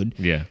possibly could.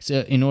 Yeah.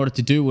 So in order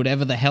to do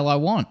whatever the hell I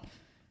want.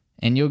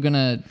 And you're going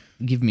to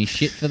give me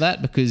shit for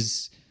that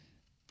because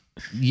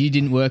you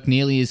didn't work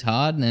nearly as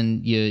hard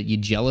and you're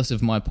jealous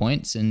of my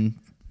points." And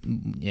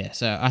yeah,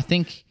 so I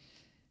think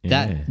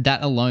that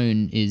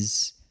alone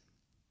is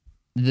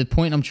the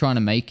point I'm trying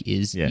to make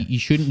is you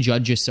shouldn't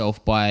judge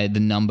yourself by the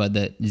number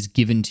that is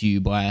given to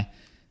you by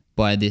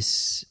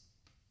this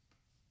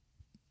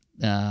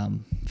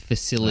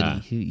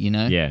facility, you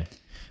know? Yeah.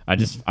 I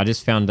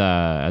just found,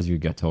 as you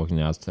got talking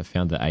now, I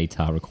found the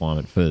ATAR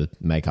requirement for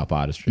makeup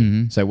artistry.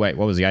 Mm-hmm. So wait,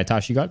 what was the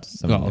ATAR she got?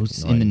 It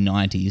was in the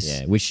 90s.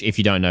 Yeah, which if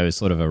you don't know is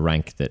sort of a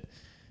rank that,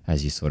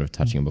 as you're sort of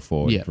touching on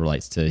before, it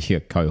relates to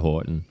your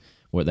cohort and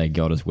what they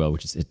got as well,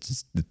 which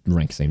is the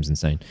rank seems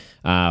insane.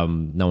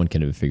 No one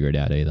can ever figure it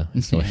out either.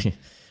 So,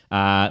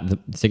 to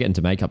get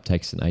into makeup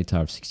takes an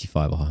ATAR of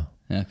 65 or higher.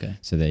 Okay.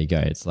 So there you go.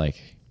 It's like,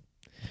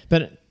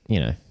 but you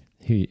know,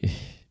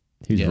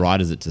 whose right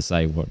is it to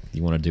say what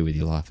you want to do with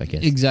your life, I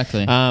guess.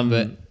 Exactly.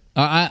 But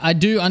I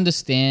do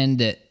understand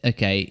that,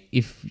 okay,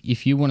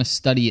 if you want to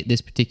study at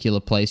this particular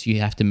place, you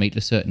have to meet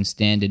a certain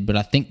standard. But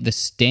I think the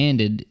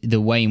standard,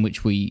 the way in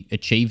which we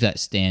achieve that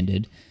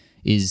standard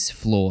is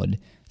flawed.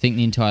 I think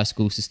the entire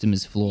school system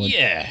is flawed.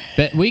 Yeah.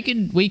 But we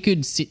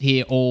could sit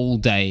here all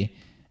day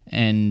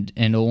and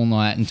all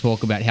night and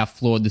talk about how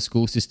flawed the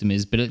school system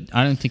is, but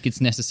I don't think it's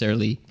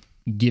necessarily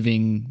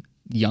giving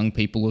young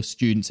people or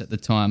students at the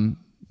time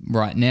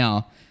right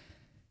now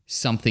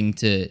something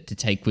to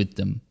take with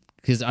them,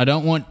 because I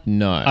don't want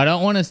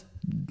to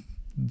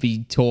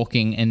be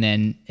talking and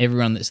then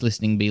everyone that's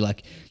listening be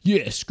like,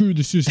 yeah, screw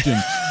the system,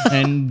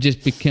 and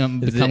just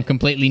become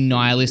completely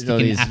nihilistic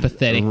and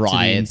apathetic.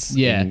 Riots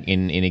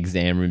in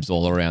exam rooms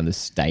all around the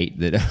state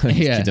that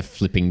kids are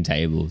flipping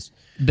tables.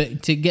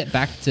 But to get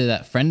back to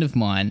that friend of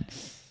mine,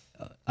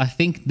 I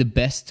think the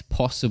best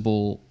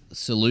possible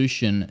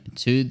solution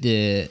to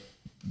the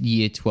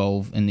year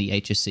 12 and the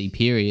HSC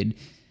period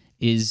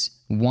is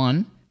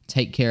 1,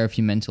 take care of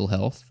your mental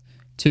health.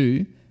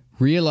 2,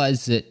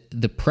 realize that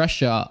the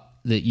pressure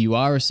that you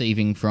are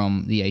receiving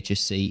from the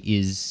HSC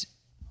is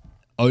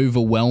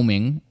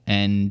overwhelming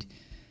and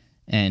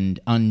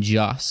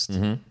unjust,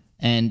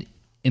 and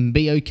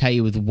be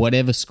okay with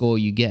whatever score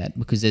you get,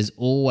 because there's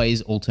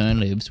always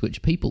alternatives,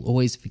 which people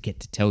always forget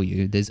to tell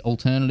you. There's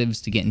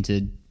alternatives to get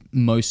into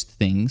most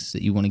things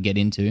that you want to get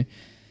into.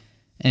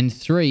 And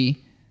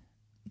 3,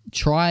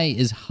 try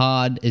as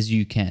hard as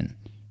you can,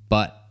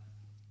 but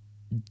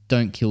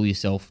don't kill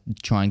yourself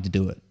trying to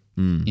do it.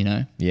 You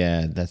know?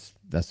 Yeah, that's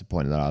the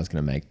point that I was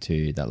going to make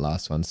too. That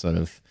last one, sort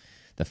of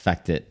the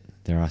fact that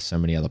there are so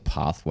many other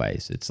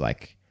pathways. It's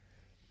like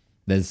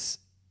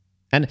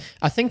and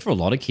I think for a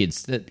lot of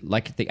kids that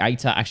like the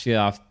ATAR, actually,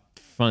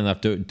 funny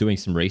enough, doing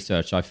some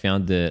research, I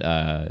found that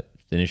an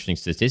interesting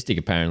statistic.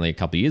 Apparently, a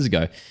couple of years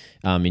ago,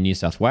 in New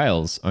South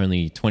Wales,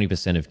 only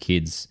 20% of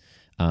kids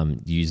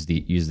use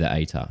the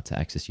ATAR to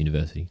access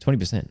university.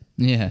 20%.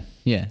 Yeah,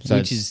 so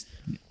which is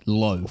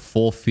low.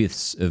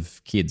 4/5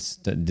 of kids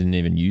that didn't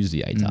even use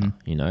the ATAR.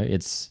 You know,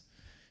 it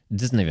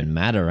doesn't even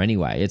matter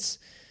anyway.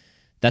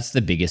 That's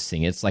the biggest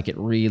thing. It's like it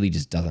really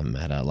just doesn't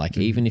matter. Like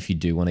even if you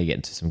do want to get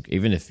into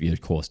even if your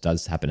course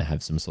does happen to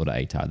have some sort of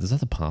ATAR, there's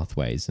other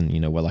pathways, and you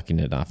know we're lucky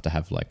enough to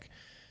have like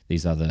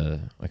these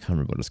other, I can't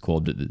remember what it's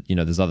called, but you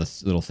know there's other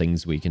little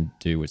things we can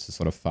do which to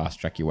sort of fast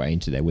track your way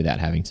into there without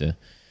having to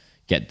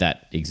get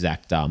that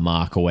exact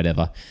mark or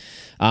whatever.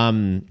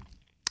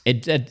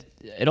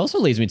 It also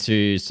leads me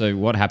to, so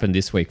what happened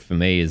this week for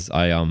me is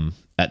I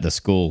at the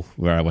school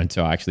where I went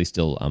to, I actually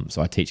still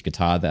so I teach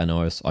guitar there, and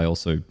I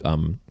also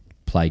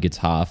play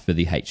guitar for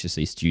the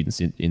HSC students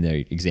in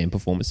their exam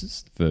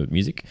performances for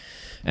music,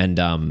 and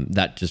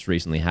that just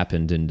recently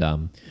happened, and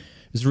it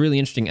was really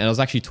interesting. And I was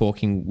actually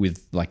talking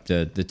with like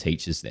the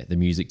teachers there, the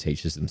music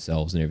teachers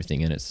themselves and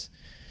everything, and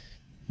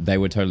they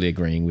were totally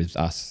agreeing with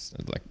us,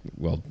 like,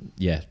 well,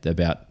 yeah,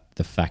 about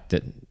the fact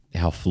that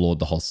how flawed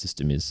the whole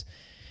system is.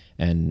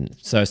 And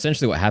so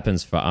essentially what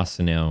happens for us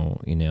in our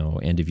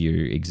end of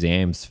year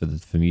exams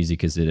for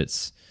music is that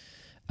it's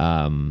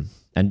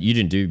and you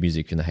didn't do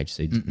music in the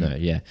HSC, no,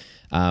 yeah.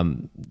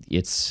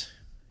 It's,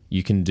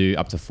 you can do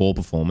up to 4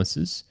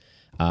 performances.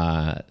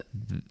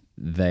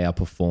 They are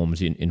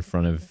performed in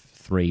front of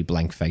 3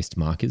 blank-faced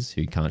markers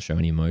who can't show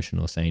any emotion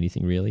or say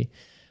anything really.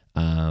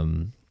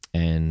 And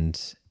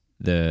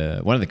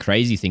one of the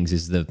crazy things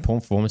is the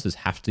performances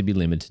have to be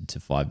limited to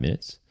 5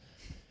 minutes,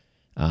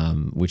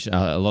 which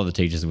a lot of the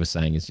teachers were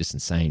saying is just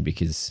insane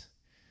because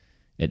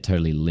it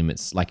totally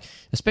limits, like,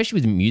 especially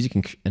with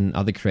music and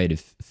other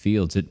creative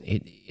fields,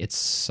 it's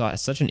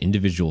such an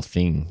individual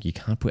thing. You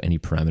can't put any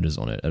parameters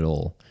on it at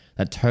all.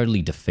 That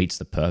totally defeats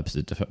the purpose.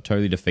 It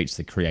totally defeats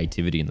the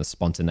creativity and the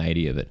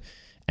spontaneity of it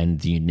and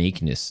the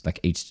uniqueness. Like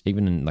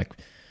even in like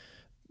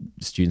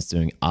students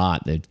doing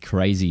art, they're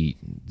crazy,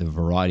 the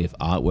variety of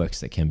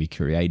artworks that can be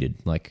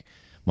created. Like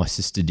my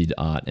sister did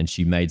art and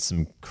she made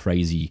some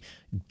crazy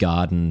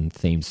garden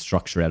themed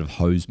structure out of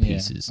hose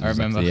pieces. Yeah, I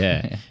remember.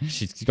 Like,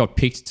 she got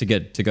picked to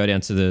go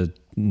down to the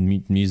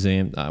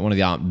museum, one of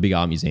the big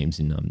art museums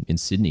in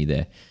Sydney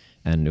there,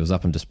 and it was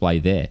up on display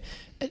there.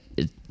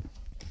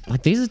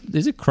 Like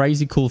these are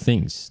crazy cool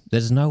things.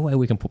 There's no way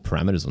we can put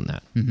parameters on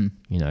that.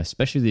 You know,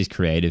 especially these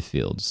creative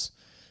fields.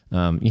 You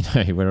know,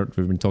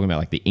 we've been talking about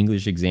like the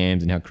English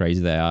exams and how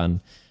crazy they are, and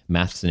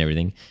maths and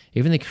everything.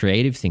 Even the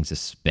creative things,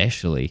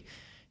 especially,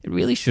 it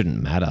really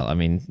shouldn't matter. I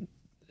mean,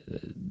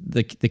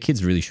 the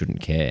kids really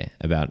shouldn't care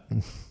about,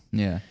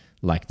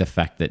 like the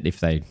fact that if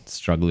they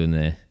struggle in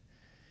their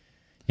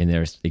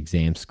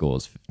exam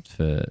scores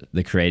for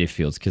the creative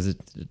fields, because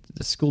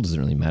the school doesn't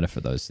really matter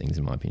for those things,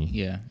 in my opinion.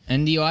 Yeah,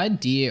 and the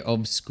idea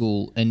of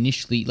school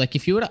initially, like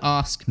if you were to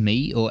ask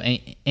me or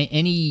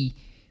any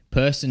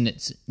person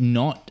that's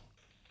not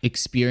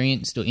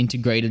experienced or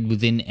integrated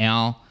within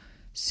our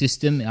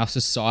system, our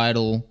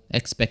societal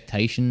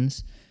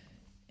expectations,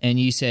 and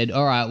you said,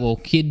 all right, well,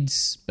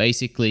 kids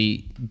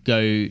basically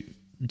go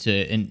to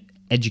an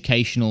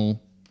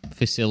educational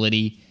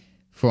facility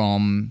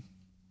from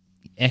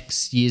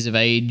X years of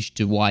age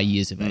to Y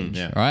years of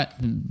age, right?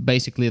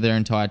 Basically their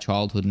entire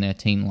childhood and their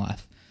teen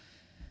life.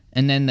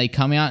 And then they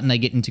come out and they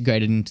get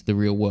integrated into the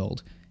real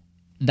world.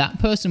 That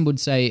person would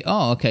say,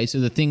 oh, okay, so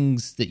the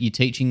things that you're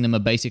teaching them are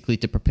basically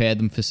to prepare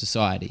them for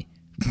society.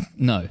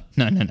 No.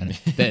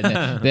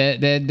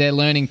 They're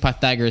learning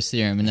Pythagoras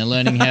theorem and they're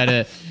learning how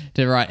to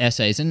write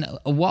essays. And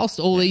whilst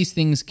all these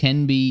things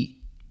can be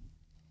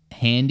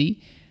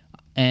handy,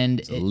 and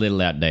it's a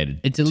little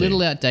outdated. It's a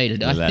little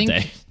outdated. I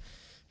think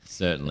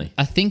certainly.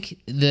 I think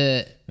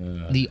the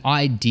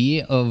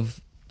idea of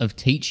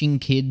teaching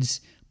kids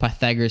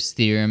Pythagoras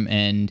theorem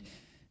and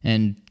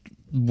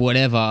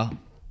whatever,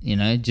 you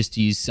know, just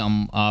to use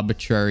some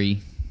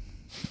arbitrary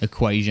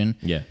equation,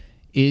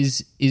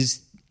 is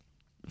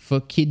for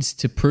kids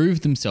to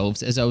prove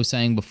themselves, as I was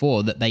saying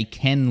before, that they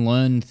can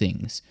learn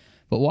things.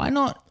 But why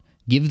not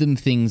give them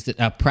things that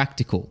are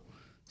practical?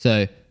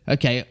 So,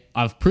 okay,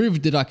 I've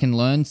proved that I can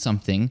learn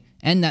something,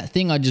 and that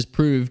thing I just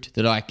proved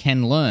that I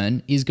can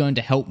learn is going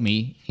to help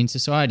me in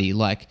society,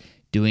 like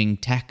doing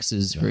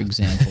taxes, for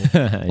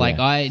example. Like,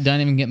 I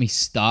don't even get me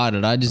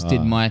started. I just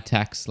did my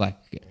tax like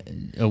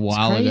a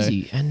while ago.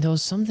 And there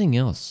was something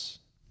else.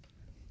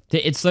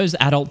 It's those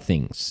adult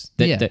things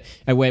that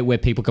where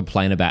people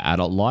complain about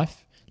adult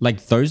life.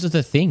 Like, those are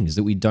the things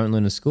that we don't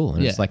learn in school.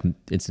 And it's like,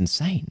 it's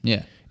insane.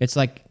 Yeah. It's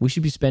like, we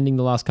should be spending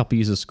the last couple of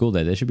years of school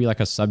there. There should be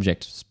like a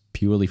subject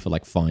purely for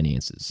like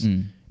finances.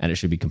 And it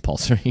should be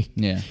compulsory.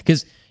 Yeah.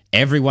 Because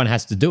everyone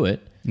has to do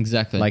it.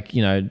 Exactly. Like,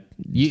 you know.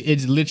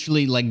 It's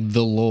literally like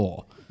the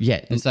law.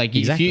 Yeah. It's like,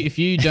 exactly. if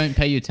you don't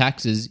pay your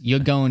taxes, you're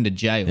going to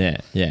jail.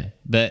 Yeah.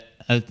 But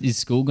is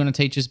school going to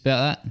teach us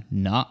about that?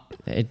 Nah.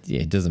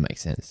 It doesn't make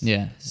sense.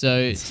 Yeah.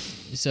 So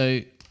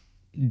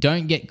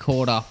don't get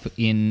caught up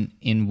in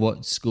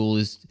what school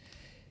is.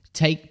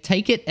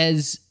 Take it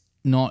as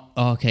not,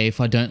 okay,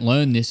 if I don't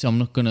learn this, I'm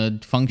not going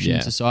to function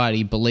in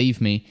society. Believe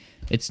me,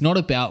 it's not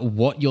about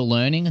what you're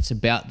learning. It's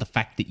about the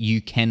fact that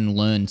you can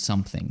learn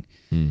something.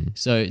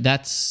 So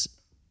that's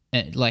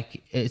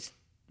like, it's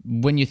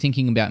when you're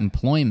thinking about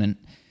employment,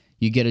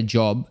 you get a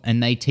job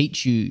and they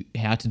teach you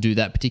how to do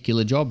that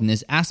particular job. And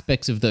there's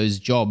aspects of those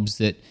jobs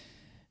that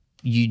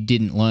you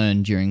didn't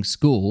learn during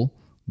school,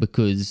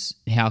 because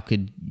how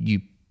could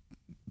you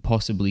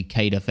possibly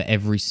cater for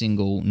every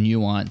single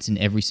nuance in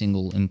every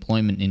single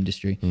employment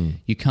industry?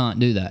 You can't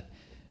do that.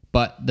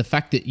 But the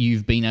fact that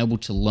you've been able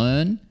to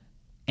learn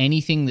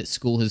anything that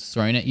school has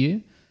thrown at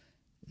you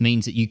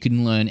means that you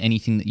can learn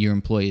anything that your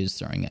employer is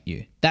throwing at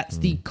you. That's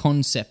the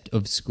concept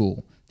of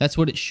school. That's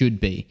what it should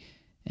be.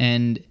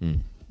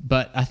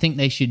 But I think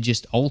they should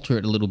just alter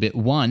it a little bit.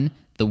 One,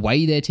 the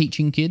way they're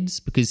teaching kids,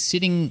 because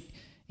sitting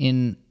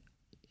in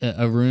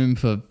a room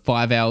for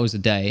 5 hours a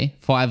day,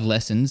 5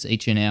 lessons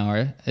each an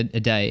hour a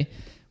day,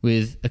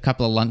 with a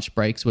couple of lunch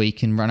breaks where you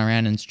can run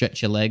around and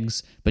stretch your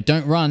legs, but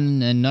don't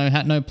run, and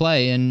no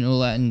play and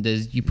all that. And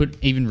you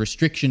put even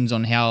restrictions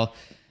on how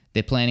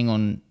they're planning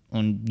on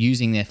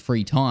using their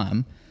free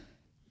time.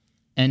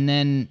 And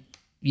then,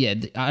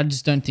 I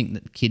just don't think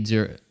that kids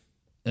are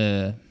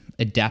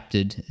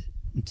adapted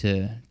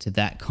to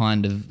that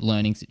kind of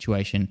learning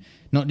situation.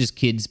 Not just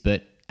kids,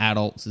 but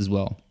adults as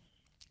well.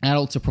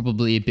 Adults are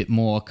probably a bit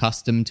more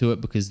accustomed to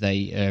it because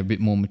they are a bit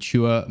more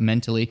mature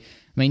mentally.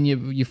 I mean,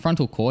 your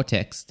frontal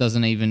cortex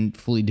doesn't even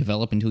fully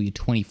develop until you're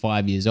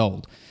 25 years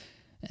old.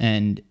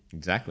 And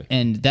Exactly.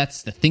 And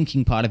that's the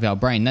thinking part of our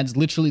brain. That's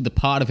literally the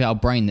part of our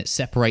brain that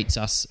separates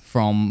us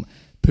from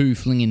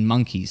poo-flinging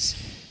monkeys.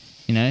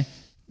 You know,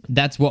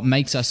 that's what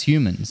makes us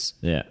humans.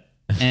 Yeah.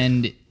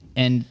 And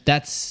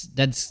that's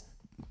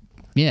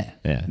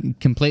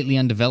completely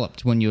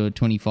undeveloped when you're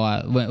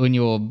 25, when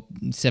you're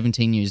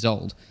 17 years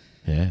old.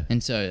 Yeah.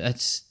 And so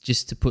that's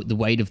just to put the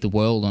weight of the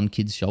world on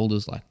kids'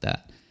 shoulders like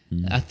that.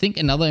 I think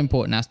another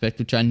important aspect,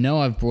 which I know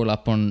I've brought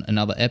up on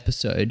another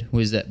episode,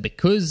 was that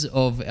because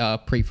of our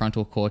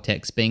prefrontal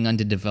cortex being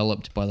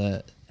underdeveloped by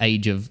the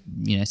age of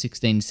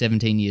 16,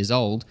 17 years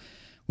old,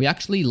 we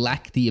actually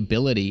lack the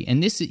ability.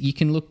 And this, you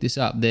can look this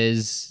up.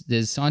 There's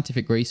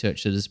scientific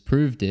research that has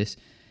proved this.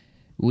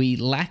 We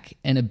lack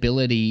an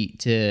ability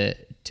to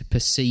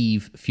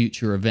perceive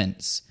future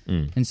events.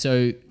 And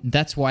so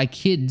that's why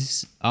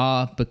kids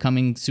are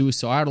becoming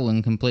suicidal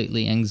and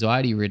completely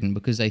anxiety ridden,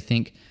 because they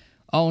think,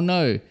 oh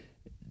no,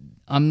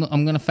 I'm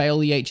going to fail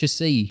the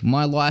HSC.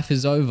 My life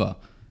is over.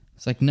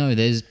 It's like, no,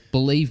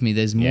 believe me,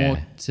 there's more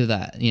to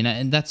that,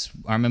 and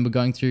I remember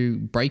going through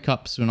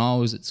breakups when I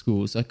was at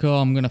school. It's like, oh,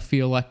 I'm going to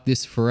feel like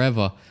this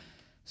forever.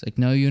 It's like,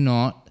 no, you're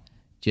not.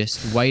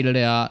 Just wait it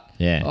out.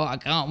 Yeah. Oh, I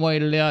can't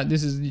wait it out.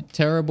 This is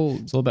terrible.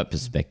 It's all about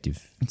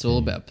perspective. It's all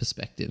about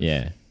perspective.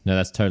 Yeah. No,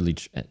 that's totally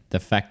the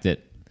fact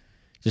that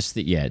just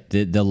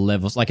the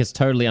levels, like, it's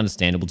totally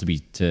understandable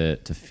to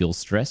feel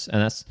stress,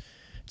 and it's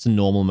a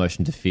normal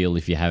emotion to feel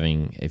if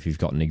you've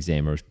got an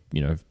exam or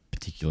a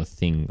particular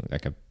thing,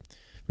 like a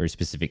very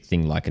specific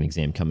thing like an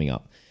exam coming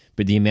up.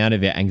 But the amount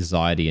of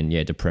anxiety and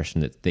depression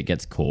that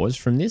gets caused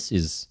from this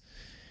is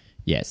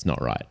it's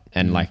not right.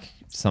 And like,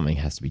 something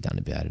has to be done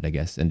about it, I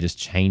guess. And just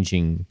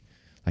changing,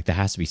 like, there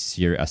has to be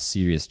a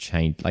serious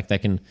change. Like, they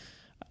can,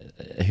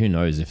 who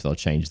knows if they'll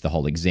change the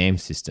whole exam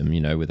system,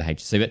 with the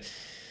HSC,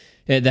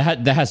 but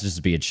there has to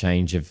just be a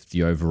change of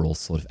the overall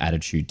sort of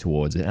attitude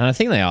towards it. And I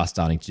think they are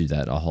starting to do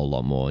that a whole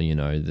lot more,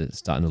 they're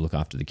starting to look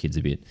after the kids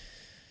a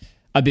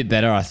bit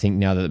better, I think,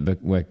 now that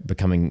we're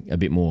becoming a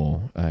bit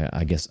more,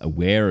 I guess,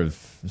 aware of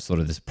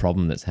sort of this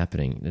problem that's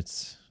happening.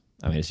 It's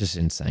just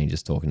insane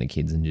just talking to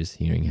kids and just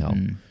hearing how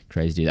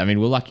crazy it is. I mean,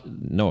 we're like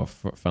Noah,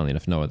 funnily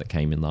enough, Noah that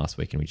came in last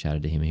week and we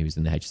chatted to him. He was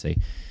in the HC.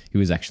 He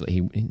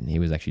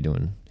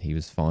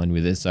was fine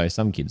with it. So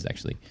some kids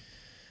actually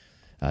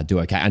do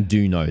okay and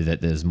do know that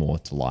there's more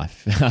to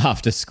life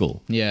after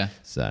school. Yeah.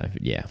 So,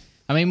 yeah.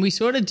 I mean, we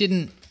sort of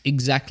didn't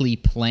exactly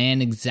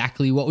plan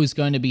exactly what was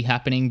going to be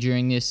happening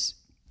during this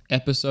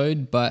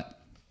episode,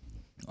 but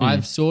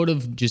I've sort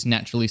of just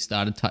naturally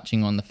started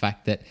touching on the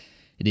fact that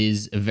it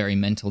is a very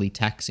mentally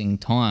taxing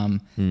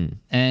time.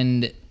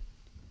 And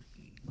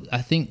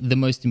I think the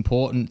most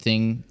important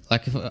thing,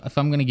 like if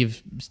I'm going to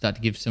start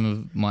to give some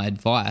of my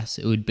advice,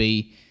 it would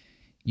be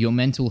your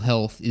mental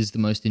health is the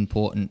most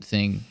important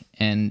thing.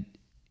 And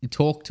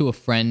talk to a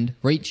friend,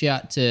 reach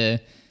out to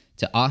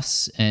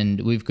us,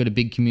 and we've got a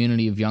big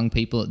community of young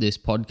people at this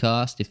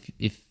podcast.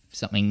 If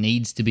something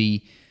needs to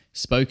be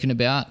spoken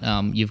about,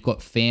 you've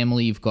got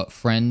family, you've got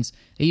friends,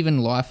 even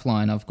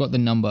Lifeline. I've got the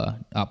number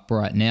up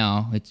right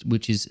now,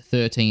 which is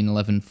 13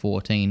 11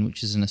 14,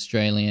 which is an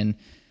Australian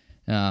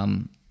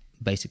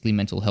basically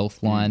mental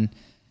health line.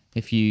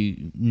 If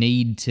you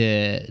need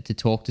to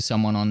talk to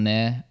someone on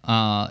there,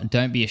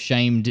 don't be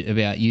ashamed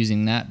about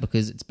using that,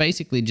 because it's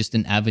basically just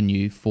an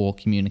avenue for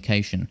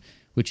communication,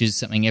 which is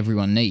something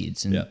everyone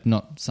needs and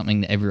not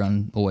something that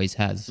everyone always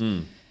has.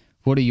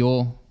 What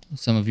are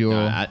some of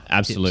your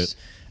tips?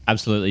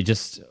 Absolutely.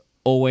 Just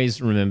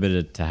always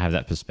remember to have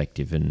that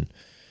perspective and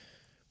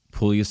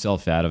pull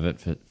yourself out of it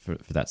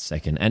for that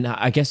second. And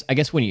I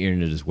guess when you're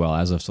in it as well,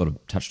 as I've sort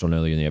of touched on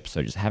earlier in the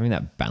episode, just having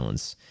that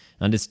balance,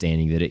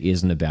 understanding that it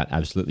isn't about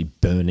absolutely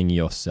burning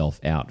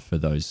yourself out for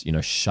those,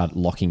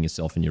 locking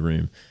yourself in your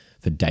room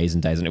for days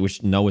and days. And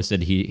which Noah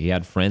said he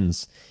had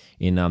friends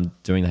in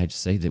doing the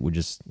HSC that would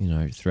just,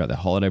 throughout the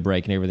holiday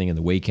break and everything and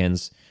the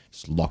weekends,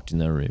 just locked in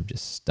their room,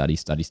 just study.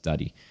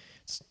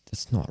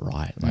 It's not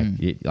right.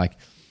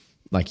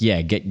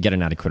 Get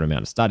an adequate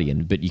amount of study,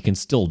 but you can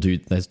still do.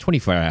 There's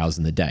 24 hours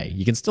in the day.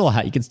 You can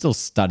still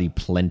study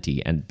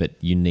plenty, but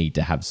you need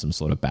to have some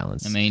sort of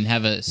balance. I mean,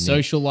 have a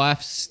social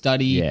life,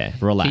 study,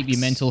 relax, keep your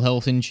mental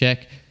health in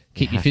check,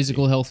 keep your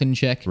physical health in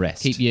check,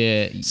 rest, keep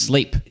your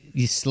sleep,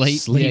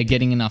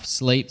 getting enough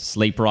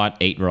sleep right,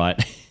 eat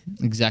right,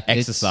 exactly,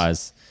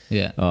 exercise.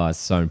 It's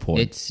so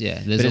important.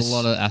 There's a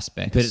lot of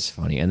aspects, but it's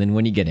funny. And then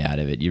when you get out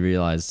of it, you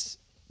realize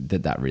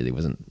that really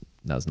was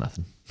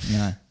nothing.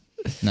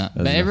 No,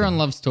 but everyone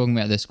loves talking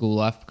about their school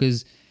life,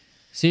 because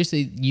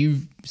seriously,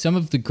 some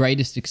of the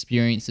greatest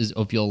experiences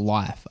of your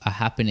life are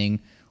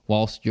happening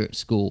whilst you're at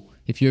school.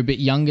 If you're a bit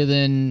younger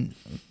than,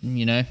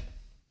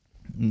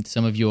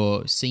 some of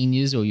your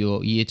seniors or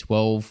your year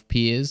 12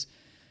 peers,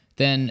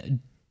 then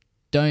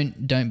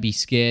don't be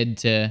scared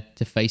to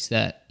face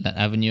that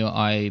avenue.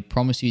 I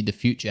promise you the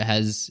future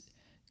has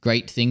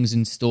great things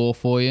in store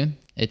for you.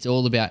 It's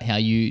all about how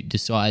you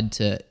decide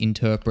to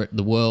interpret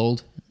the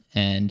world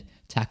and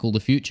tackle the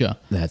future.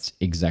 That's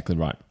exactly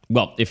right.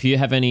 Well, if you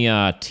have any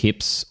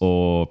tips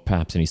or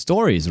perhaps any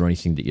stories or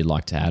anything that you'd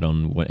like to add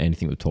on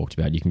anything we've talked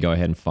about, you can go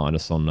ahead and find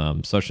us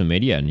on social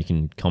media, and you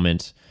can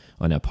comment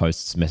on our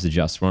posts, message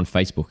us. We're on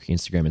Facebook,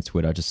 Instagram, and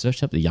Twitter. Just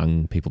search up the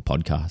Young People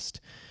Podcast.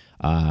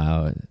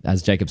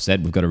 As Jacob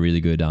said, we've got a really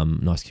good,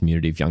 nice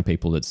community of young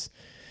people that's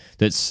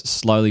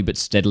slowly but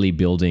steadily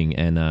building,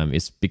 and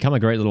it's become a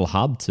great little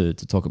hub to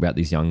talk about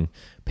these young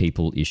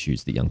people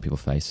issues that young people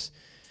face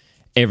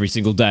every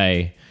single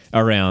day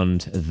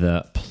around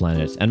the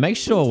planet. And make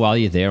sure while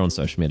you're there on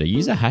social media,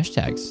 use our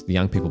hashtags, the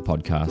Young People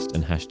Podcast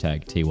and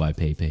hashtag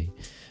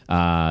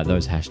TYPP.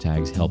 Those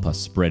hashtags help us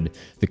spread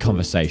the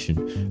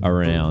conversation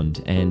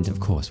around. And of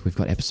course, we've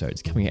got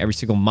episodes coming every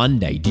single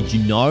Monday. Did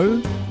you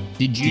know?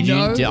 Did you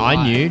know?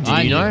 I knew. Did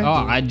you know?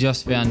 Oh, I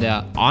just found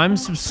out. I'm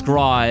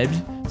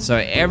subscribed, so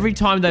every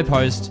time they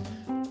post,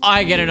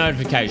 I get a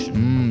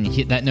notification.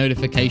 Hit that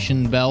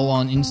notification bell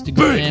on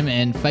Instagram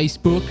and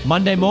Facebook.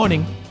 Monday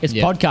morning, it's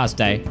podcast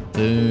day.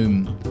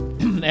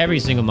 Boom.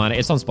 Every single Monday.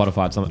 It's on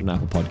Spotify, it's on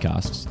Apple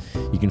Podcasts.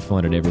 You can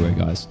find it everywhere,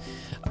 guys.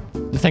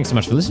 Thanks so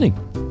much for listening.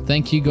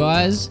 Thank you,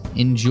 guys.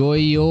 Enjoy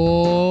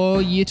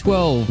your Year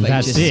 12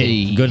 That's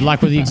HSC. it. Good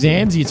luck with the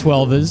exams, you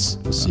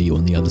 12ers. See you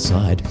on the other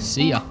side.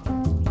 See ya.